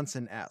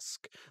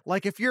Wisconsin-esque.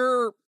 Like if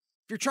you're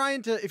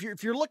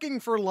looking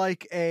for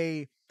like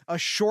a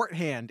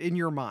shorthand in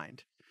your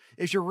mind,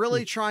 if you're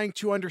really trying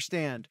to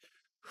understand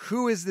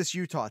who is this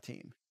Utah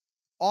team,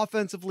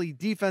 offensively,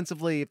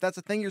 defensively, if that's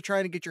a thing you're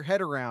trying to get your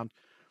head around,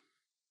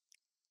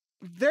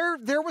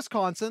 they're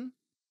Wisconsin.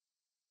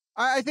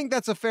 I think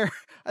that's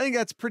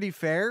pretty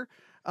fair.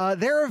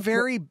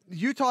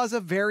 Utah's a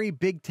very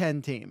Big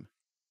Ten team.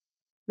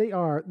 They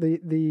are.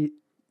 The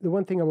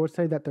one thing I would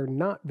say that they're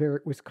not very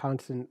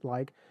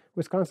Wisconsin-like.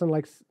 Wisconsin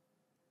likes,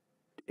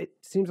 it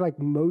seems like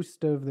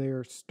most of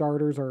their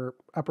starters are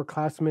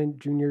upperclassmen,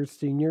 juniors,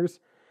 seniors.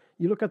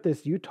 you look at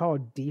this Utah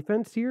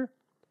defense here.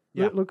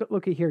 Yeah. Look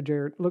at here,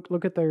 Jared.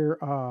 Look at their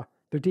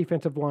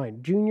defensive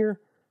line. Junior,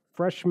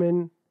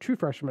 freshman, true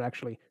freshman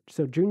actually.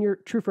 So junior,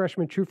 true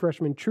freshman, true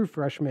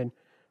freshman,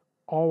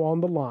 all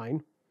on the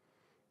line.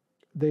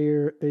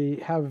 They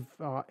have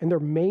and their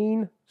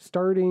main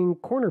starting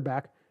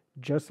cornerback,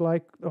 just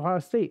like Ohio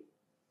State,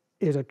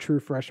 is a true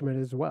freshman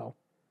as well.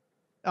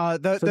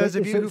 Those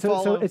of you who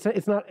follow,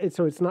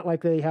 it's not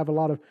like they have a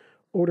lot of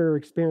older,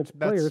 experienced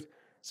players.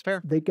 It's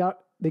fair. They got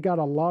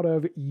a lot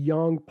of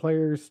young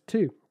players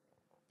too.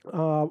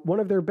 One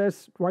of their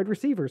best wide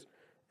receivers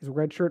is a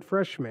redshirt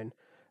freshman.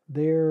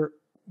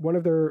 One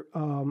of their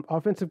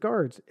offensive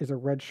guards is a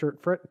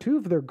redshirt. Two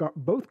of their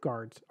both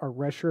guards are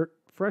redshirt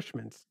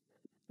freshmen.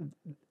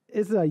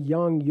 Is a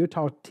young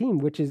Utah team,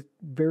 which is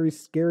very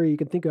scary. You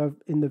can think of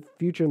in the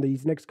future, in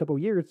these next couple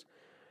of years,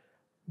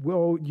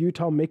 will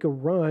Utah make a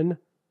run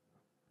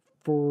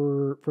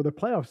for the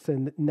playoffs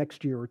in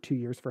next year or 2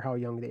 years for how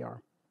young they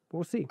are?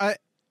 We'll see. I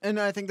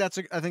think that's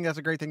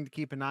a great thing to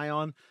keep an eye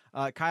on.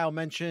 Kyle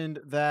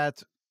mentioned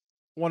that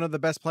one of the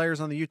best players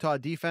on the Utah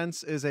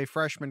defense is a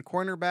freshman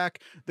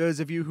cornerback. Those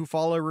of you who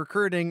follow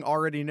recruiting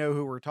already know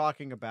who we're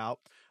talking about.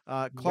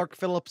 Clark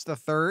Phillips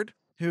III,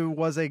 who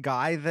was a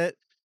guy that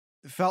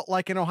felt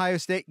like an Ohio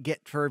State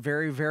get for a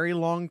very, very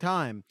long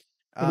time.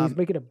 And he's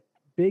making a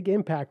big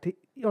impact.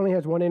 He only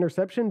has one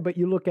interception, but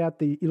you look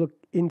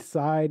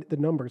inside the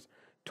numbers,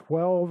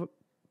 12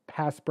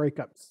 pass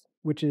breakups,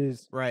 which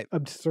is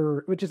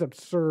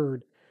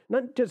absurd.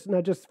 Not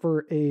just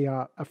for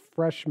a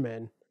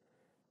freshman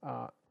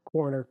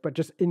corner, but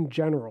just in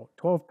general.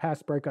 12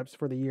 pass breakups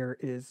for the year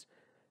is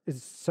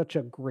such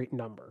a great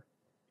number.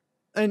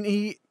 And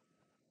he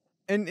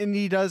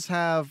does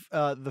have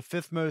the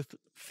fifth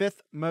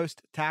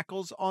most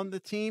tackles on the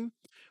team,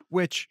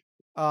 which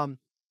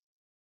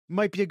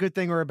might be a good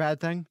thing or a bad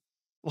thing.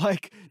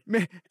 Like,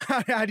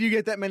 how do you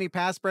get that many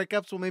pass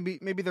breakups? Well,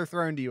 maybe they're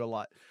thrown to you a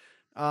lot.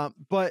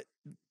 But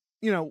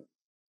you know,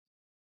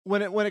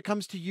 when it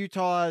comes to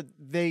Utah,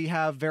 they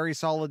have very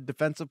solid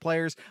defensive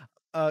players.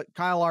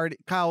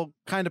 Kyle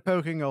kind of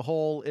poking a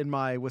hole in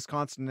my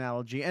Wisconsin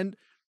analogy, and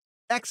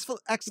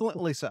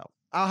excellently so.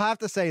 I'll have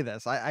to say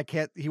this. I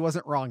can't, he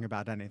wasn't wrong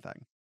about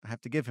anything. I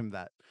have to give him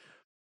that.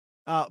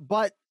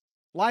 But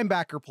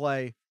linebacker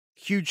play,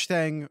 huge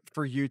thing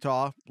for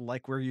Utah,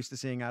 like we're used to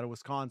seeing out of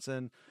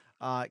Wisconsin.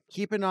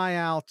 Keep an eye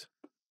out.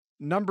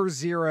 Number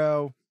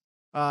 0.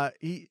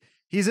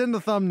 He's in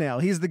the thumbnail.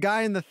 He's the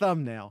guy in the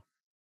thumbnail.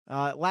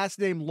 Last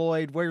name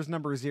Lloyd, wears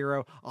number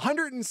 0.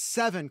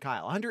 107,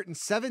 Kyle.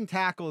 107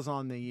 tackles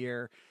on the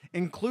year,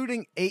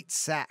 including 8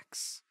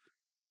 sacks.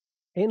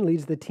 And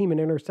leads the team in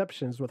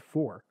interceptions with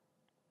 4.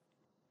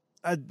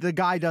 The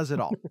guy does it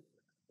all.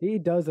 He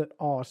does it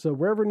all. So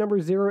wherever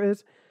number 0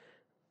 is,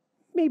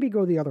 maybe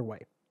go the other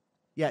way.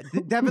 Yeah,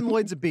 Devin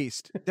Lloyd's a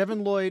beast.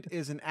 Devin Lloyd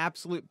is an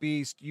absolute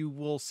beast. You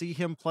will see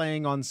him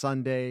playing on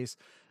Sundays.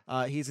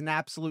 He's an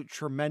absolute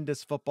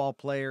tremendous football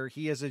player.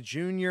 He is a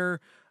junior.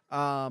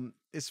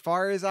 As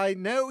far as I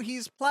know,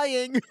 he's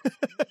playing.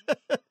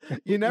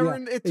 You never.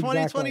 Yeah, it's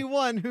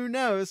 2021. Exactly. Who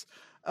knows?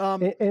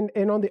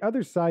 And on the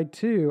other side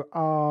too,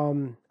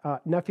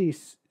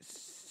 Nefi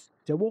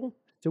Sewell,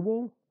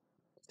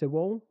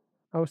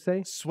 I would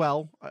say.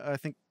 Swell. I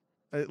think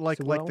like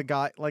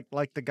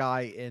the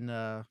guy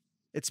in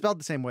it's spelled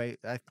the same way,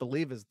 I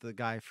believe, as the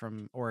guy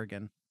from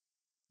Oregon,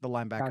 the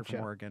linebacker from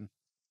Oregon.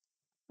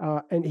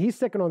 And he's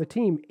second on the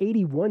team,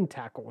 81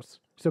 tackles.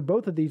 So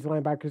both of these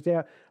linebackers,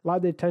 yeah, a lot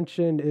of the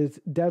attention is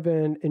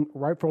Devin, and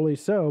rightfully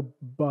so,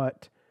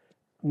 but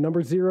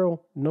number 0,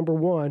 number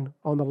 1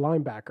 on the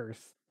linebackers.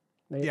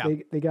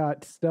 They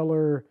got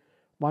stellar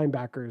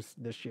linebackers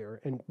this year,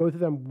 and both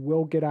of them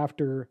will get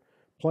after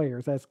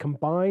players. As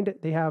combined,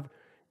 they have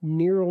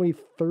nearly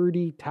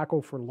 30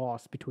 tackle for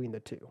loss between the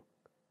two.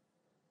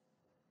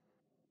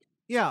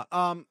 Yeah.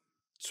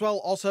 Swell,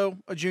 also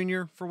a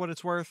junior for what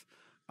it's worth.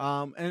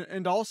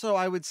 And also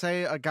I would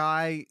say a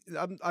guy,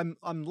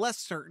 I'm less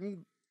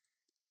certain,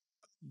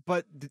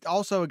 but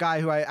also a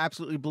guy who I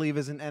absolutely believe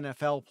is an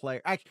NFL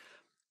player.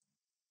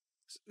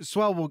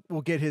 Swell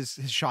will get his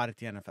shot at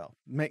the NFL.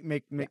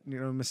 Make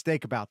no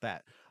mistake about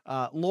that.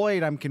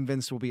 Lloyd, I'm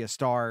convinced, will be a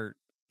star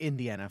in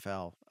the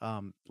NFL.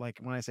 Like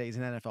when I say he's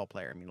an NFL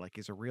player, I mean like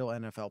he's a real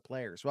NFL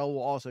player. Swell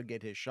will also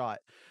get his shot.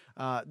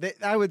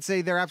 I would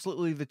say they're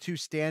absolutely the two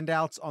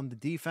standouts on the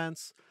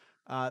defense.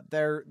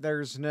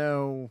 There's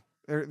no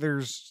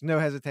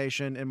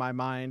hesitation in my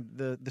mind.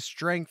 The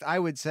strength, I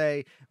would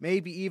say,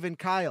 maybe even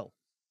Kyle.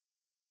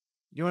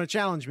 You want to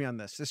challenge me on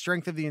this? The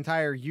strength of the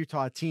entire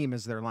Utah team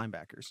is their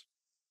linebackers.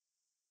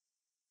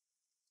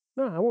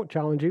 No, I won't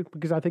challenge you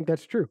because I think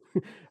that's true.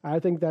 I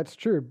think that's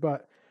true.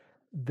 But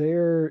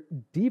their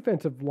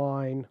defensive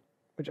line,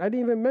 which I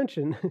didn't even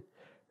mention,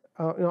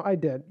 no, I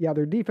did. Yeah,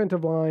 their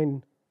defensive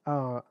line,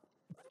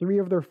 3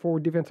 of their 4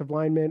 defensive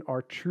linemen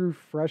are true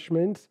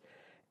freshmen,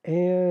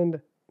 and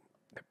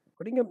they're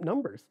putting up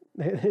numbers.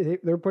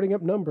 They're putting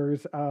up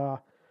numbers.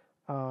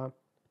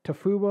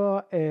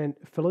 Tafua and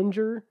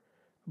Fillinger,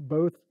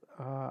 both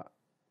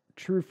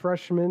true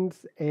freshmen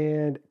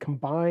and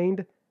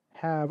combined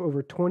have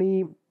over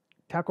 20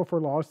 tackle for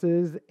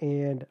losses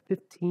and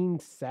 15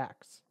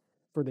 sacks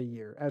for the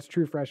year as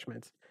true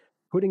freshmen,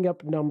 putting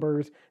up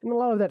numbers. And a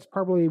lot of that's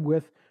probably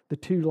with the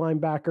two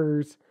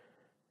linebackers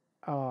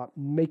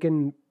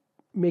making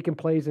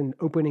plays and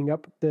opening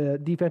up the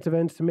defensive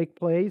ends to make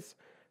plays.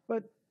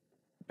 But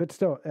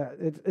still,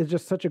 it's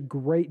just such a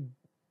great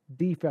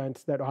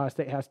defense that Ohio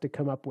State has to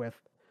come up with.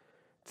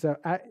 So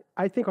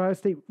I think Ohio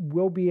State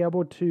will be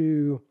able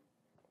to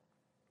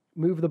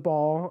move the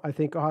ball. I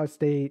think Ohio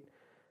State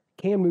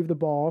can move the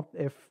ball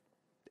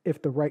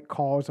if the right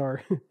calls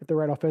are, if the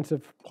right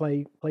offensive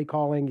play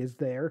calling is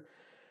there.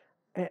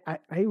 I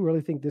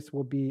really think this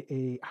will be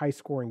a high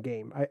scoring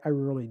game. I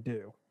really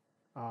do.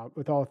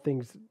 With all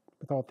things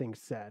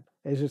said,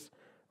 it's just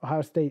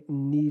Ohio State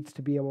needs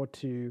to be able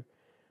to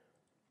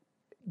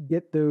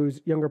get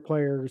those younger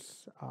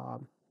players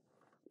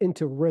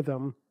into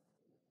rhythm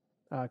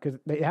because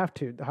they have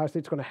to. Ohio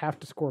State's going to have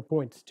to score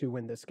points to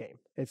win this game.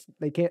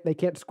 They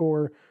can't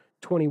score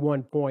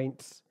 21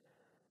 points,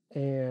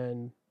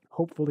 and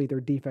hopefully their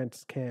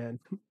defense can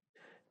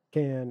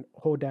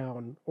hold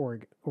down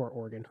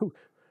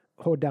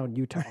hold down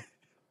Utah.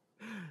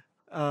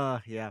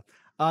 Yeah.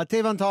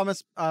 Tavon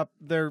Thomas,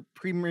 their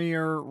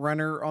premier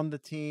runner on the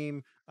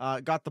team,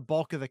 got the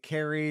bulk of the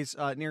carries,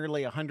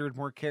 nearly 100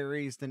 more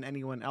carries than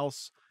anyone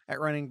else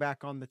at running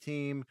back on the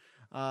team.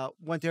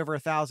 Went over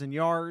 1,000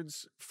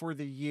 yards for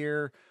the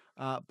year.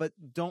 But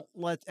don't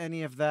let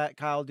any of that,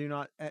 Kyle, do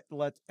not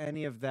let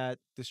any of that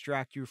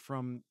distract you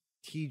from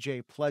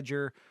TJ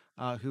Pledger,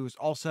 who's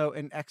also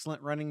an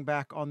excellent running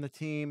back on the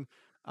team.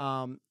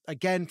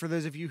 Again, for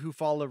those of you who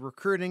follow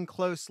recruiting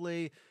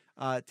closely,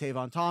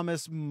 Tavon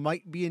Thomas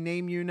might be a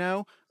name you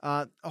know.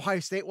 Ohio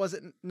State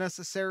wasn't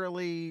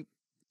necessarily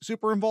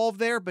super involved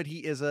there, but he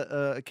is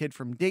a kid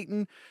from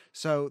Dayton,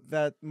 so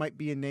that might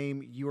be a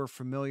name you are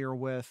familiar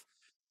with.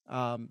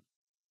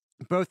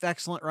 Both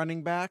excellent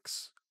running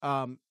backs.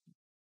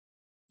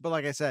 But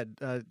like I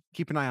said,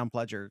 keep an eye on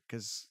Pledger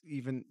because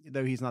even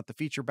though he's not the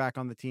feature back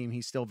on the team,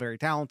 he's still very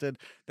talented.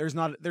 There's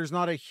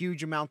not a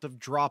huge amount of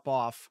drop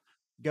off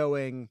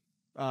going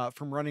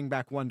from running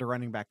back 1 to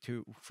running back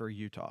 2 for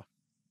Utah.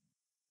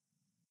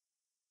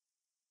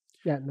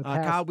 Yeah, in the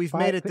past Kyle, we've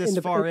made it this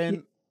far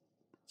in.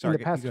 Sorry, in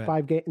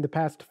the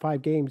past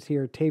 5 games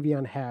here,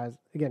 Tavion has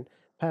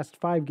past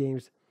 5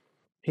 games,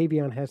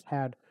 Tavion has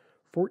had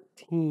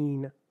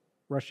 14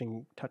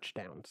 rushing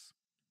touchdowns.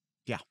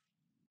 Yeah.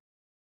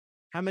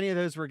 How many of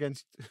those were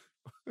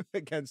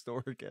against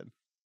Oregon?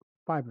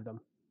 5 of them.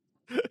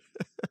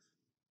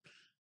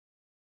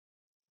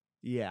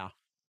 Yeah.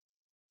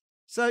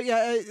 So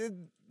yeah,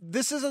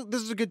 this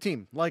is a good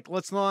team. Like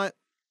let's not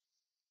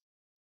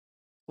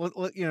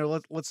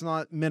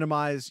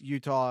minimize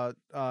Utah,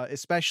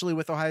 especially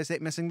with Ohio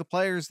State missing the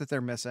players that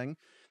they're missing.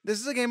 This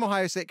is a game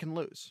Ohio State can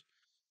lose.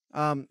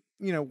 When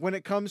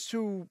it comes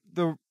to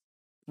the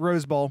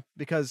Rose Bowl,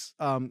 because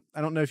I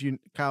don't know if you,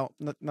 Kyle,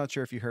 not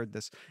sure if you heard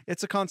this.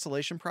 It's a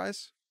consolation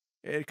prize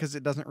because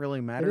it doesn't really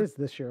matter. It is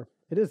this year.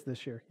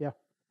 Yeah.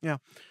 Yeah.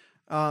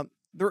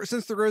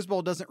 Since the Rose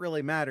Bowl doesn't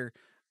really matter,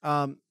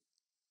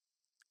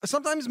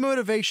 sometimes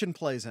motivation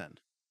plays in,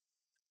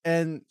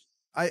 and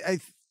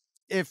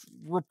if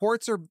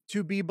reports are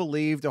to be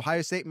believed,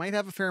 Ohio State might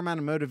have a fair amount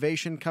of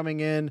motivation coming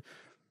in.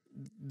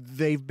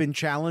 They've been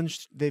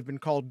challenged. They've been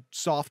called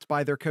soft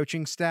by their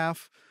coaching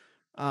staff.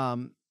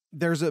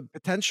 There's a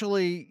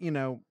potentially,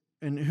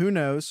 and who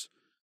knows,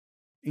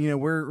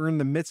 we're in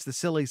the midst of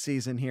silly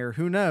season here.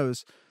 Who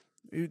knows?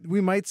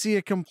 We might see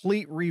a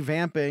complete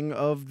revamping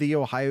of the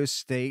Ohio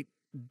State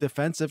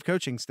defensive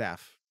coaching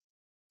staff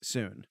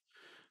soon.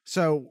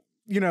 So,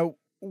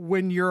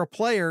 when you're a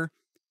player,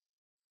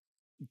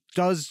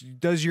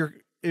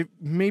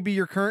 maybe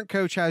your current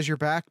coach has your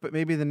back, but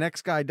maybe the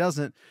next guy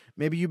doesn't.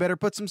 Maybe you better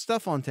put some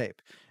stuff on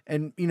tape.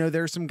 And,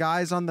 there's some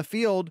guys on the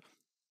field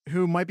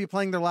who might be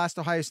playing their last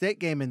Ohio State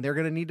game, and they're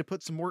going to need to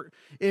put some work.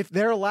 If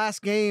their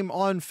last game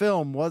on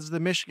film was the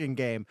Michigan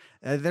game,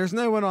 there's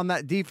no one on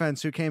that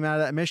defense who came out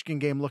of that Michigan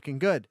game looking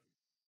good.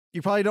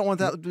 You probably don't want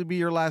that to be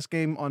your last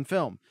game on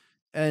film.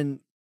 And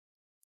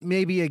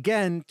maybe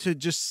again, to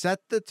just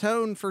set the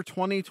tone for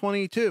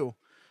 2022.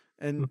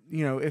 And,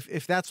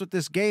 if that's what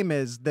this game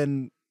is,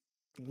 then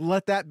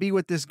let that be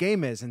what this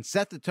game is and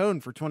set the tone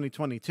for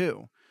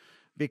 2022,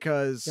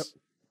 because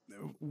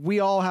we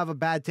all have a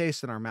bad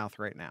taste in our mouth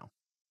right now.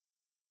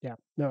 Yeah,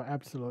 no,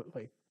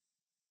 absolutely.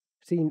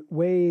 Seen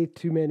way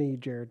too many,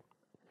 Jared.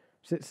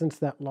 Since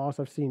that loss,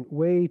 I've seen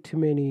way too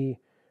many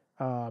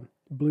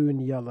blue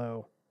and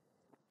yellow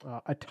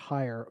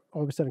attire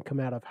all of a sudden come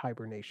out of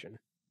hibernation.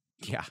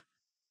 Yeah.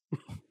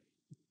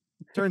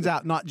 Turns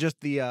out not just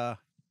the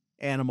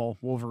animal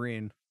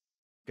Wolverine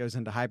goes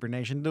into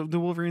hibernation. Do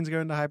Wolverines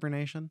go into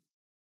hibernation?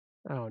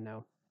 I don't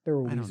know. They're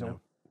a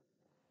weasel.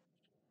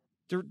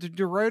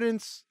 Do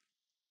rodents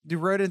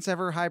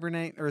ever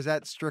hibernate, or is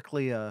that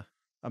strictly a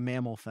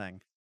mammal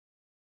thing?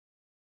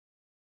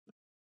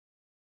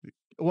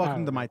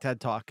 Welcome to my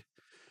TED Talk.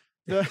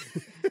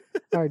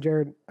 All right,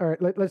 Jared. All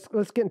right,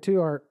 let's get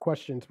into our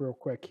questions real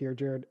quick here,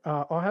 Jared.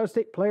 Ohio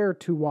State player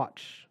to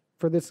watch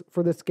for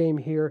this game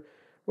here.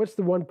 What's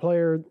the one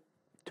player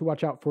to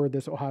watch out for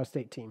this Ohio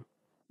State team?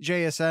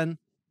 JSN.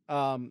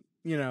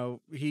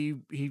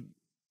 He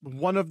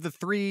one of the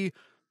 3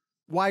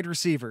 wide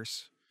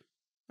receivers,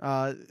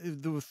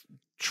 the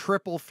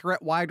triple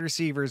threat wide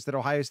receivers that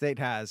Ohio State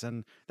has,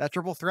 and that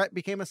triple threat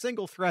became a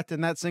single threat,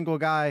 and that single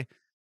guy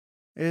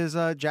is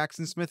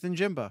Jackson Smith and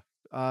Jimba.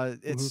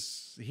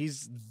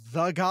 He's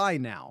the guy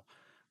now.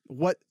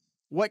 What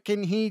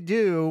can he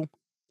do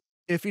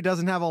if he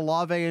doesn't have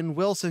Olave and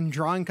Wilson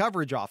drawing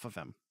coverage off of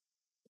him?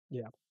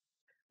 Yeah,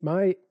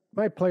 my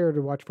player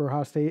to watch for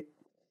Ohio State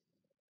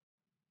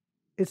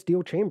is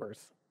Steele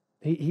Chambers.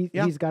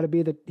 He's got to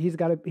be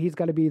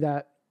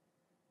that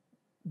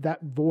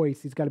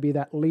voice. He's got to be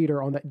that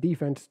leader on that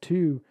defense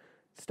to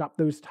stop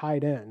those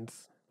tight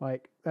ends.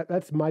 Like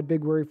that's my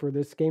big worry for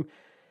this game.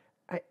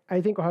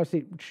 I think Ohio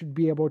State should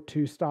be able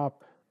to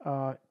stop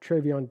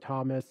Travion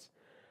Thomas,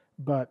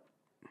 but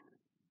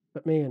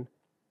man,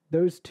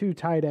 those 2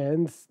 tight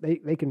ends,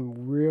 they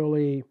can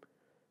really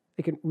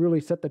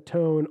set the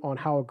tone on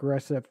how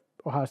aggressive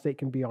Ohio State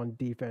can be on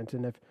defense.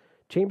 And if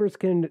Chambers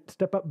can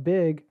step up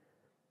big,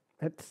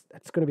 that's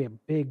going to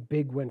be a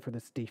big win for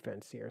this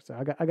defense here.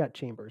 So I got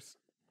Chambers.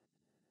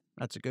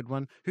 That's a good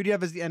one. Who do you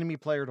have as the enemy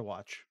player to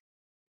watch?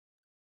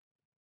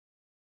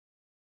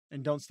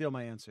 And don't steal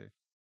my answer.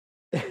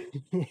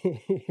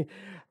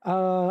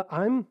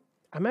 I'm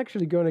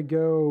actually going to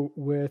go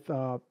with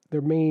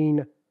their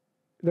main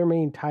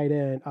tight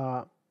end,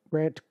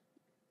 Brant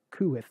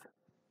Kuith.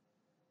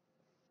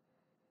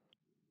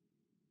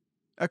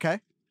 Okay.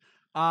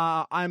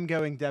 I'm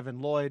going Devin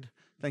Lloyd.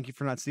 Thank you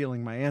for not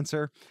stealing my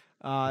answer.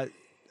 I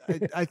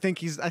think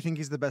he's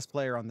the best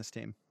player on this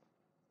team.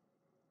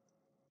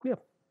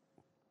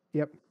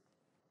 Yep.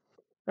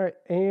 All right,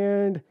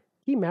 and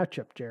key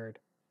matchup, Jared.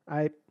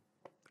 I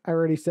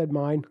already said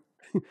mine.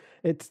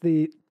 It's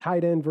the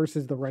tight end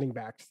versus the running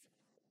backs.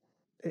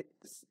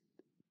 It's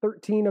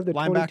 13 of the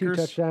 22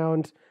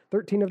 touchdowns.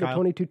 13 of the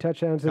 22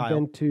 touchdowns have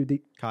been to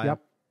the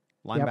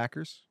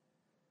linebackers.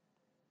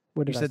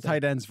 What did you said?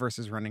 Tight ends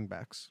versus running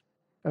backs.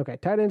 Okay,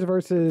 tight ends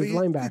versus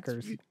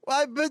linebackers.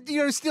 Well, but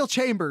Steele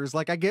Chambers.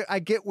 Like I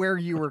get where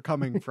you were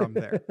coming from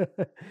there.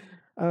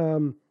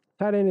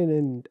 Tight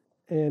end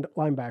and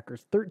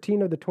linebackers.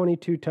 13 of the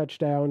 22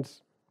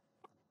 touchdowns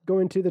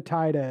going to the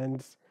tight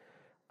ends.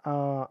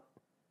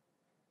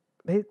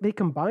 They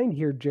combined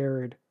here,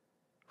 Jared,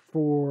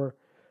 for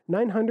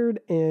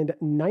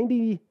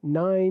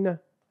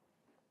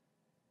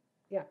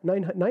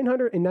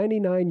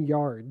 999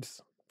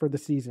 yards for the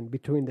season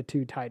between the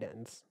 2 tight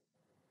ends.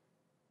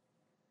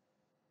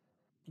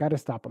 Got to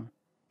stop them.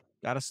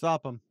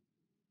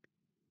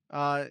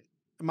 Am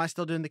I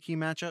still doing the key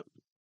matchup?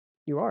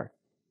 You are.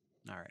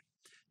 All right.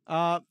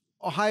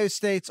 Ohio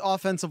State's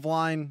offensive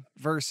line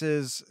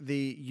versus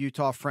the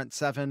Utah front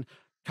 7.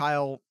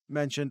 Kyle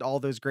mentioned all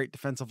those great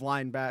defensive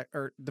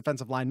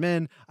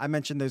linemen. I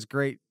mentioned those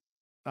great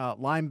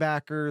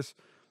linebackers.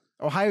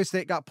 Ohio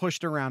State got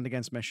pushed around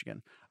against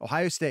Michigan.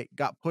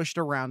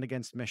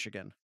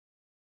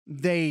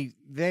 They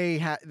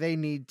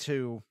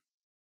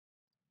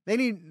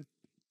need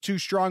to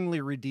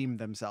strongly redeem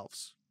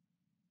themselves.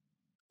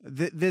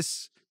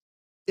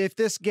 If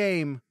this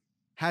game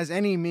has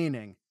any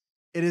meaning,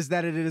 it is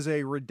that it is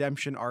a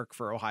redemption arc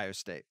for Ohio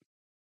State.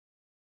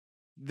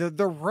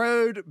 The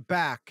road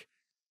back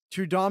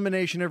to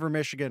domination over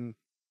Michigan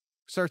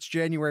starts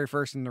January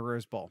 1st in the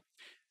Rose Bowl.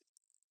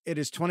 It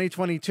is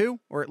 2022,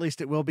 or at least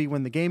it will be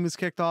when the game is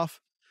kicked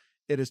off.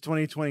 It is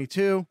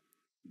 2022.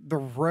 The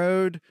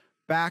road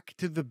back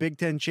to the Big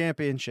Ten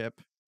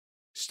championship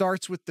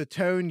starts with the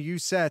tone you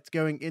set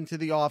going into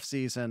the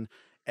offseason,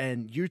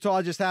 and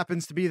Utah just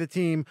happens to be the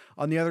team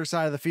on the other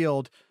side of the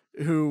field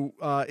who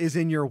is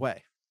in your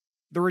way.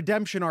 The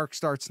redemption arc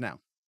starts now.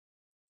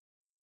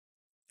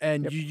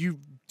 And you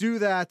do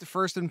that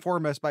first and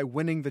foremost by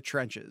winning the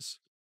trenches.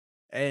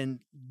 And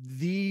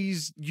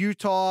these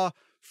Utah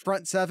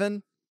front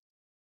 7,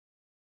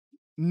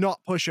 not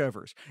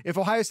pushovers. If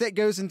Ohio State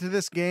goes into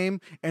this game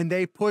and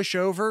they push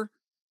over,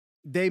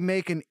 they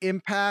make an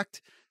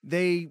impact.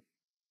 They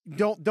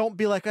don't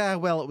be like,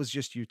 well, it was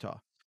just Utah.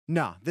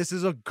 No, this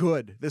is a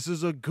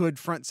good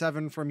front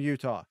 7 from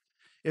Utah.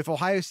 If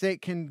Ohio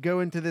State can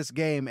go into this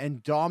game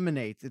and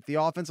dominate, if the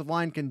offensive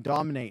line can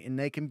dominate and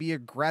they can be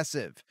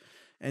aggressive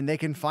and they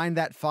can find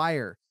that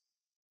fire,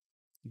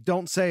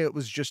 don't say it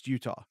was just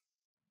Utah.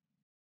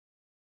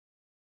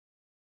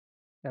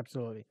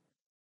 Absolutely.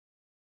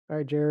 All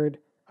right, Jared.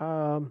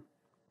 I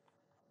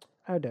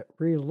had to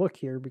re-look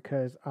here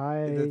because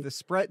the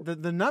spread,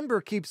 the number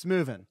keeps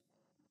moving.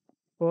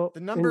 Well, the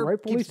number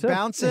keeps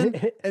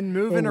bouncing and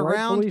moving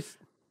around.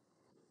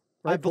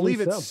 I believe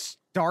it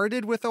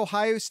started with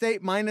Ohio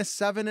State minus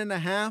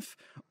 7.5.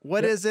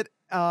 What is it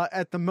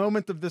at the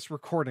moment of this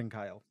recording,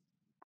 Kyle?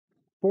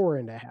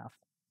 4.5.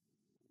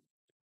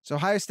 So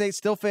Ohio State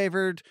still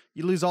favored.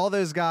 You lose all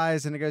those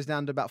guys, and it goes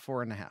down to about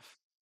 4.5.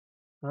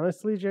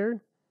 Honestly, Jared,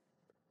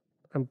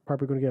 I'm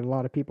probably going to get a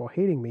lot of people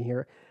hating me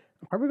here.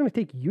 I'm probably going to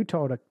take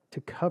Utah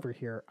to cover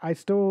here. I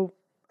still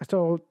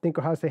think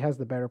Ohio State has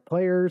the better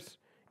players,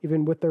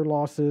 even with their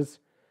losses,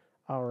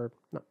 or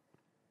not,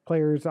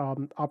 players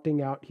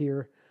opting out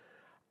here.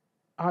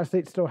 Ohio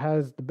State still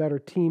has the better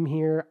team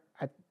here.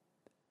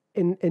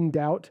 In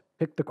doubt,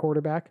 pick the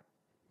quarterback.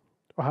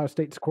 Ohio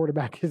State's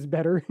quarterback is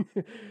better,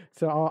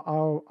 so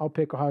I'll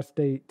pick Ohio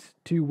State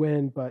to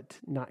win, but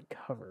not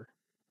cover.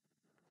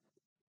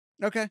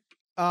 Okay,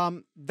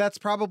 that's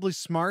probably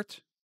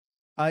smart.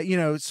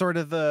 Sort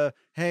of the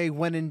hey,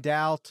 when in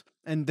doubt,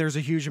 and there's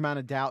a huge amount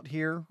of doubt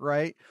here,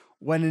 right?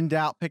 When in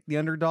doubt, pick the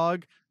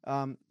underdog.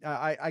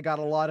 I got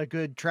a lot of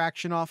good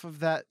traction off of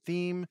that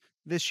theme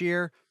this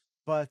year,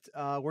 but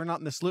we're not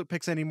in the salute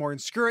picks anymore.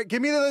 And screw it,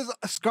 give me those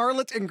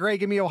Scarlet and Gray.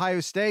 Give me Ohio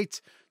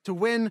State to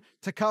win,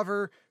 to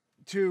cover,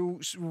 to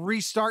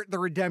restart the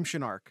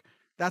redemption arc.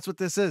 That's what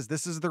this is.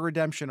 This is the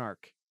redemption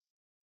arc.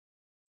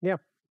 Yeah,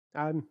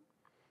 I'm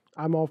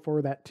all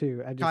for that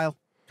too. Kyle,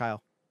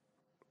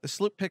 the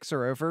salute picks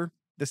are over.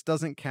 This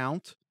doesn't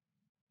count.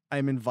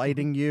 I'm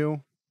inviting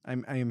you. I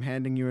am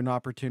handing you an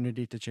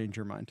opportunity to change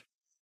your mind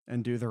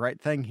and do the right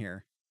thing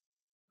here.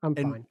 I'm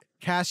fine.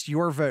 Cast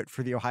your vote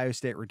for the Ohio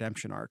State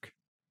redemption arc.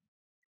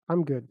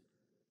 I'm good,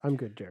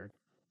 Jared.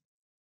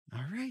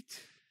 All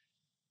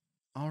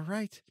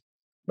right.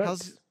 But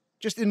How's,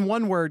 just in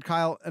one word,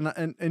 Kyle,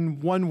 and in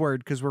one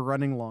word, because we're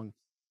running long.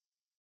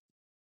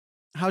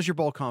 How's your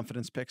bowl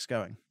confidence picks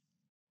going?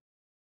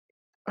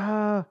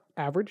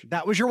 Average.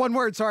 That was your one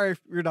word. Sorry,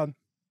 you're done.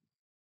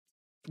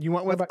 You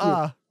went with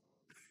Oh,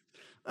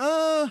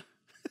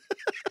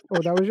 that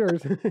was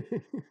yours.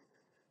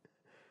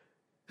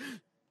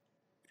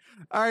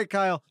 All right,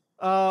 Kyle.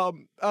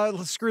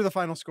 Let's screw the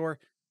final score.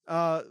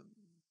 Do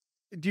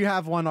you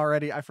have one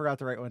already? I forgot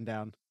to write one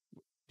down.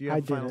 Do you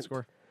have a final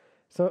score?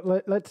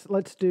 So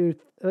let's do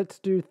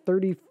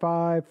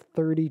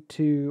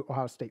 35-32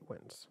 Ohio State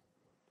wins.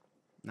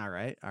 All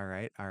right.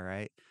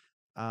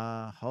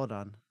 Hold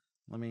on.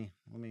 Let me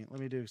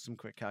do some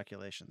quick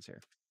calculations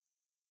here.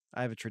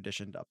 I have a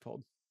tradition to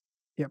uphold.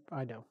 Yep,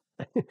 I know.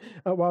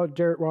 While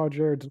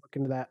Jared's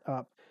looking that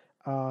up,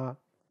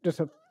 just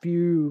a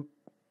few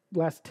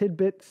last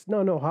tidbits.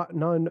 No,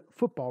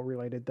 non-football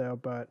related though,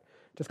 but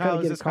just kind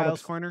of get this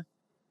Kyle's corner.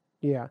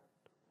 Yeah.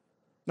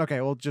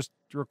 Okay, well, just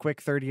real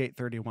quick,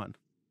 38-31. All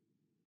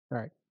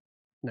right.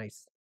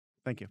 Nice.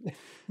 Thank you.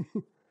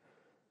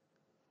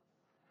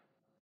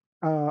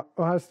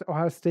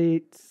 Ohio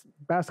State's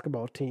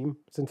basketball team,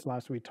 since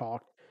last we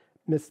talked,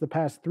 missed the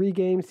past 3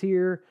 games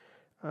here.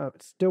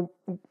 Still,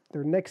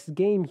 their next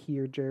game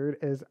here, Jared,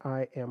 as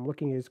I am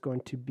looking, is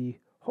going to be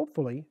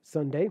hopefully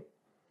Sunday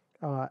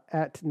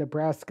at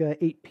Nebraska,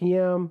 8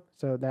 p.m.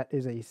 So that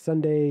is a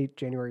Sunday,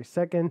 January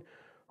 2nd.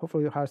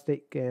 Hopefully Ohio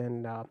State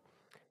can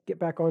get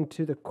back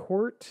onto the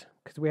court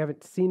because we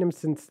haven't seen them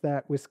since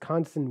that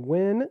Wisconsin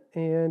win.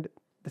 And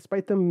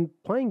despite them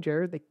playing,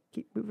 Jared, they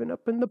keep moving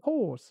up in the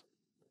polls.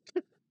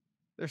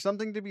 There's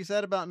something to be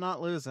said about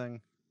not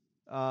losing.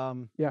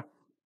 Yeah.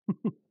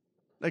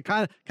 Like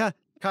Kyle,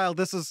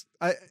 this is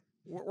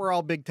we're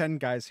all Big Ten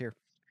guys here.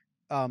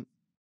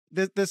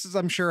 This is,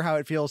 I'm sure, how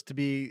it feels to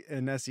be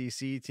an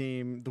SEC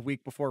team the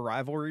week before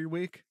rivalry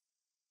week,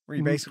 where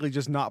you basically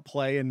just not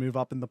play and move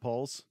up in the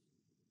polls.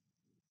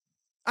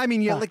 I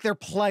mean, yeah, like they're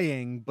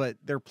playing, but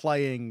they're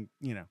playing,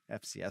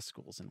 FCS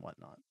schools and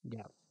whatnot.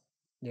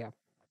 Yeah.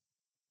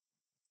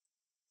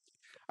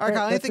 All right,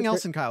 Kyle, anything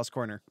else in Kyle's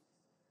corner?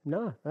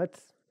 No,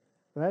 that's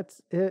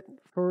it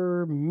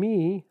for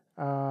me.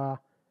 I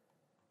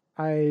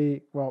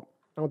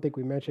don't think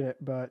we mentioned it,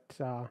 but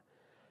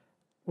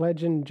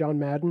legend John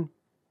Madden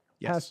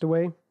passed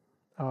away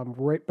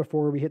right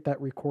before we hit that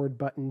record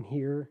button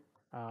here.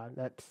 I'll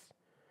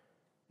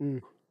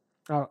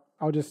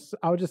just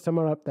sum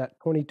it up that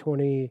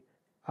 2020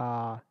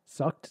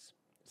 sucks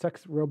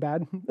real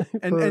bad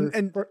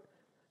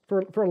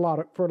for a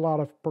lot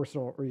of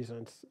personal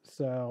reasons.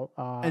 So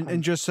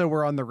and just so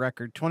we're on the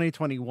record,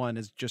 2021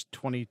 is just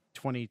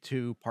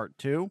 2022 part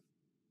 2.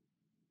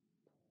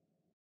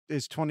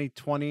 Is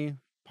 2020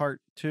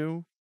 part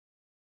 2?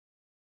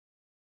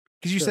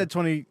 Because you said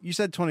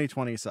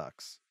 2020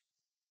 sucks,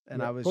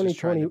 and I was just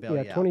trying to bail you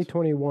out.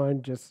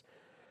 2021 just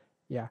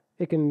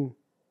it can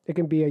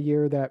be a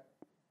year that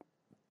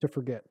to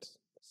forget.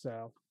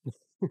 So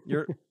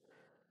you're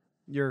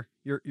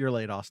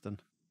late, Austin.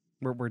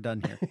 We're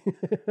done here.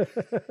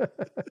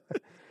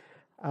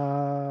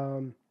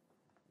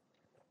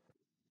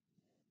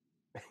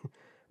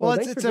 Well,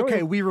 it's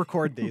okay. We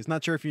record these.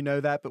 Not sure if you know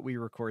that, but we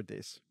record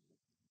these.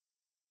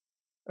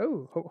 I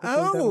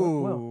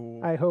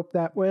hope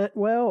that went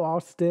well,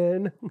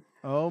 Austin.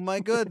 Oh my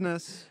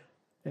goodness.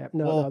 Yeah,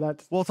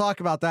 we'll talk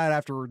about that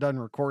after we're done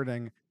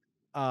recording.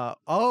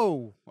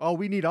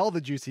 We need all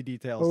the juicy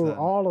details. Then.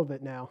 All of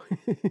it now.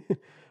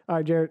 All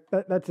right, Jared,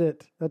 that's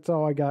it. That's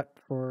all I got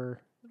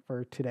for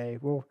today.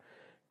 We'll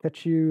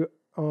catch you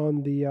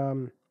on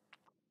the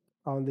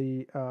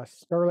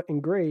Scarlet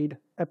and Grade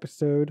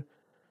episode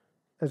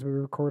as we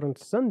record on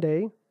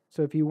Sunday.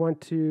 So if you want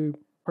to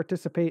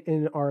participate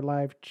in our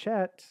live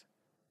chat,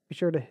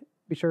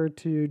 be sure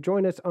to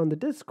join us on the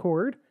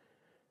Discord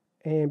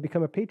and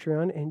become a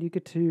Patreon, and you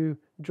get to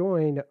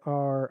join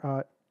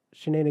our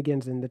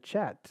shenanigans in the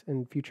chat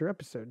in future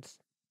episodes.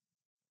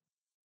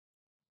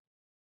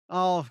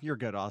 Oh, you're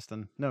good,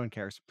 Austin. No one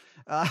cares.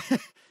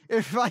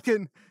 If I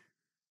can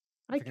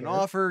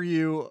offer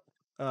you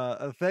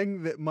a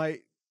thing that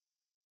might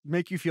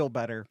make you feel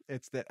better,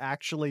 it's that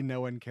actually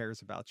no one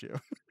cares about you.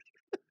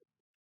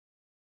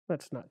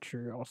 That's not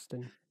true,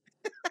 Austin.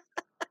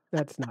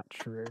 That's not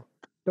true.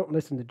 Don't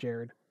listen to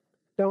Jared.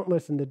 Don't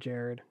listen to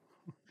Jared.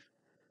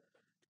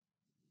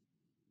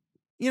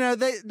 You know,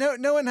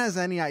 no one has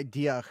any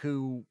idea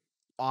who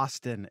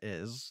Austin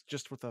is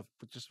just with a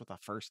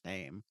first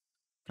name.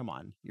 Come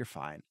on, you're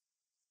fine.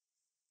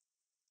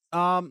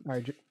 All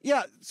right.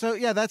 Yeah, so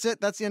yeah, that's it.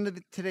 That's the end of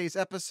today's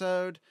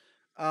episode.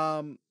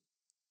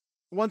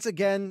 Once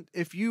again,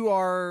 if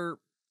you're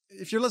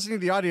listening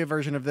to the audio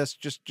version of this,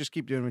 just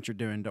keep doing what you're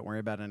doing. Don't worry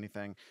about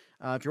anything.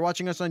 If you're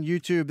watching us on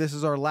YouTube, this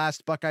is our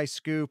last Buckeye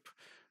Scoop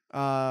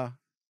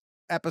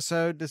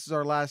episode. This is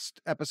our last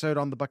episode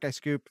on the Buckeye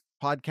Scoop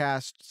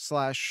podcast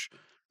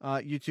 /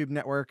 YouTube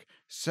network.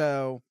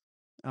 So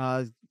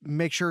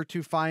make sure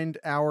to find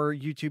our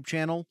YouTube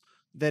channel.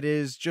 That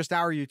is just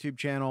our YouTube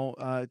channel,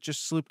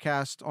 just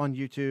Sloopcast on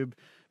YouTube.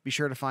 Be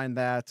sure to find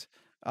that.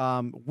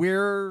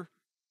 There's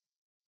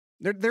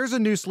a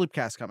new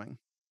Sloopcast coming.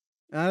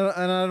 And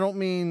I don't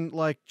mean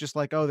like, just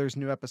like, oh, there's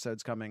new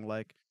episodes coming.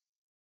 Like,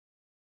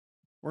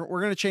 we're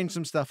going to change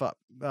some stuff up.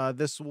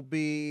 This will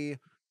be,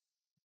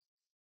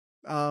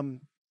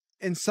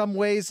 in some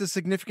ways, a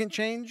significant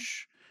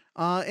change.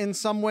 In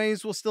some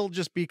ways, we'll still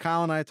just be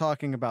Kyle and I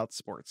talking about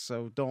sports.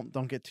 So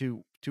don't get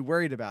too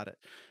worried about it.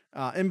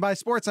 And by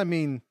sports, I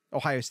mean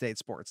Ohio State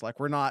sports. Like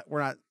we're not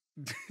we're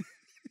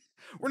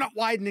not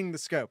widening the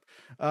scope.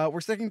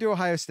 We're sticking to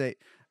Ohio State.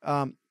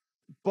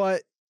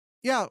 But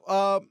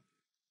yeah,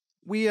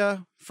 we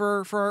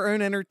for our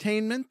own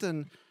entertainment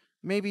and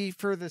maybe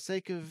for the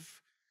sake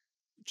of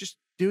just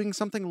doing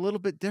something a little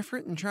bit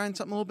different and trying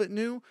something a little bit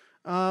new,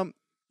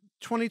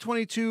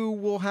 2022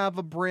 will have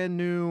a brand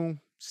new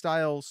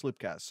style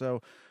Sloopcast.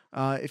 So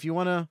if you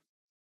want to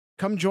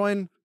come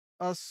join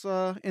us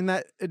in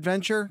that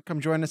adventure, come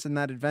join us in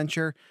that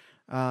adventure.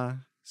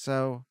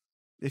 So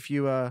if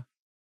you want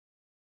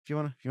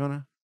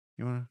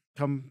to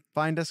come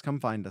find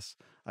us,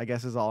 I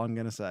guess is all I'm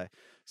going to say.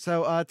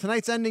 So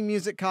tonight's ending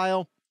music,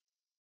 Kyle,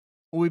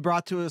 will be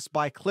brought to us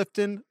by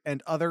Clifton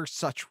and Other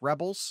Such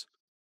Rebels.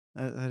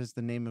 That is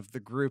the name of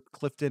the group,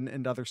 Clifton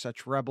and Other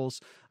Such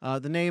Rebels.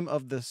 The name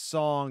of the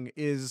song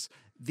is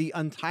The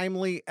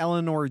Untimely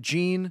Eleanor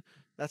Jean.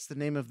 That's the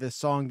name of this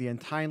song, The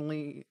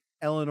Untimely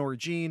Eleanor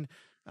Jean.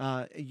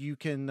 You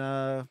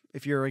can,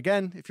 if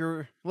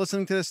you're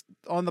listening to this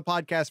on the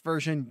podcast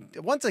version,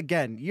 once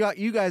again,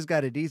 you guys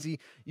got it easy.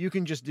 You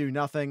can just do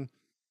nothing.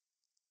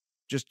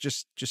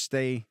 Just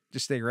stay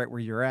right where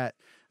you're at.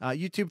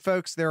 YouTube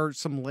folks, there are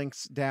some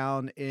links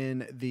down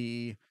in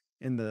the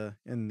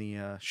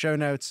show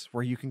notes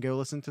where you can go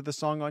listen to the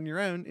song on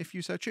your own if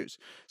you so choose.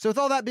 So with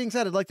all that being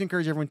said, I'd like to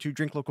encourage everyone to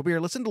drink local beer,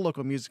 listen to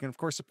local music, and of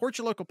course, support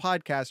your local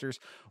podcasters.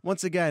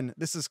 Once again,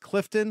 this is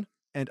Clifton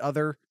and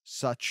Other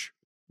Such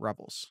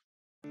Rebels.